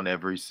opinions on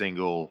every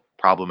single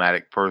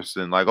problematic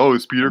person. Like, oh,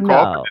 is Peter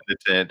Crawford No. in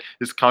the 10?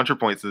 His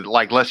ContraPoints is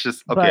like, let's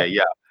just okay, But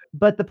yeah.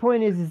 but the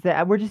point is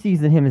that we're just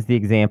using him as the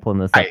example in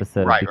this Right,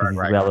 episode right, because right, he's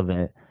right,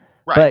 relevant.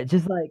 right. But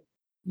just like,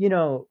 you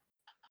know,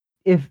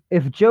 if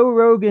Joe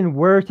Rogan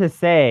were to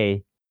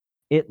say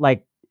it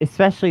like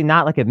especially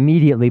not like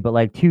immediately, but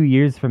like 2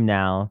 years from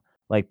now,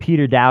 like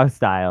Peter Dow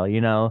style,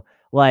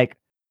 like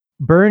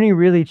Bernie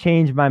really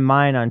changed my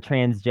mind on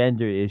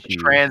transgender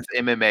issues. Trans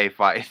MMA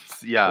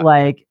fights, yeah.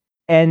 Like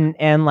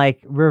and like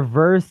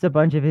reversed a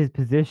bunch of his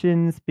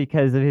positions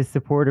because of his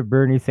support of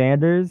Bernie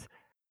Sanders,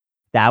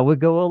 that would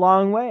go a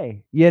long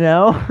way, you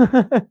know?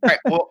 Right.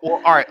 Well,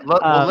 all right.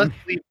 Well, um,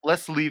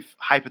 let's leave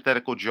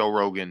hypothetical Joe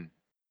Rogan,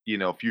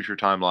 future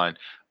timeline.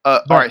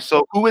 All but right.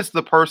 So who is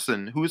the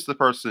person? Who is the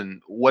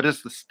person? What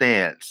is the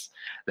stance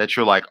that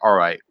you're like? All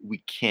right, we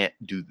can't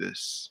do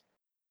this.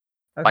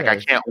 Like, I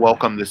okay, can't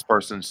welcome this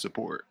person's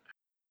support.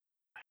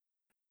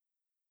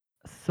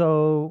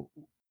 so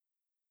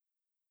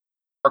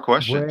Our where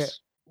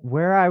questions.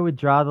 where I would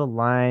draw the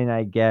line,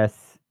 I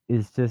guess,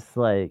 is just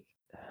like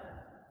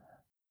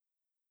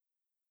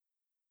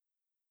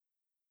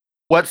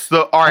What's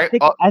the all I right?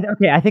 think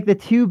I think the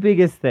two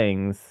biggest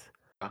things,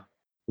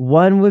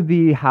 one would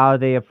be how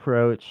they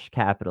approach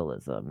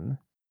capitalism.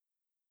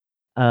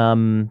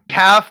 Um,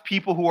 Have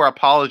people who are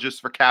apologists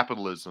for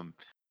capitalism,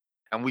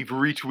 and we've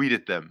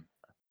retweeted them.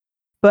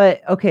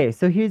 but okay,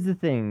 so here's the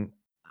thing.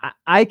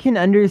 I can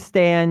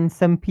understand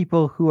some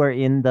people who are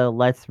in the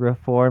let's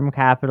reform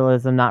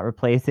capitalism, not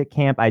replace it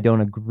camp. I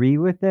don't agree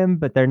with them,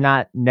 but they're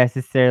not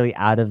necessarily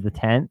out of the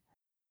tent.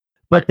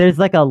 But Right. there's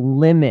like a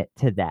limit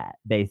to that,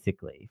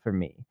 basically, for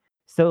me.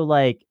 So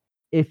like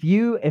if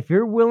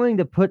you're willing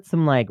to put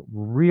some like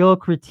real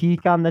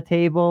critique on the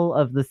table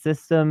of the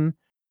system,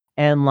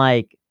 and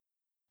like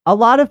a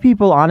lot of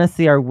people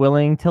honestly are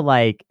willing to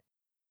like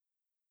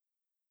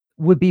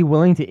would be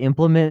willing to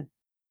implement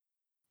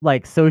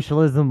like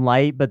socialism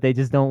light, but they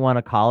just don't want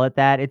to call it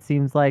that, it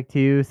seems like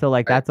too. So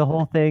like Right. that's a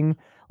whole thing.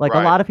 Like a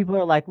Right. lot of people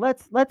are like,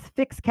 let's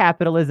fix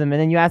capitalism. And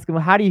then you ask them,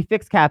 well, how do you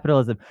fix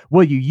capitalism?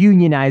 Well, you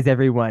unionize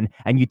everyone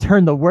and you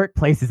turn the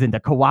workplaces into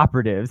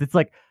cooperatives. It's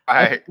like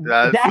Right.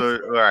 That's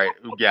that's right.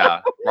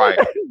 Yeah. Right.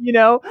 you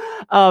know?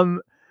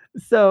 Um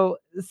so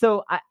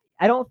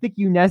I don't think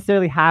you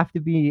necessarily have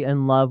to be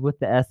in love with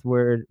the S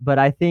word, but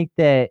I think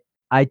that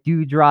I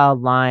do draw a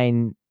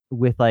line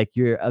with like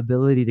your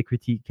ability to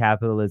critique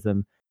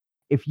capitalism.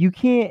 If you're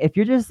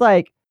just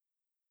like,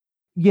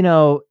 you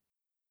know,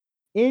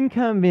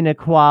 income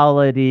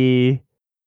inequality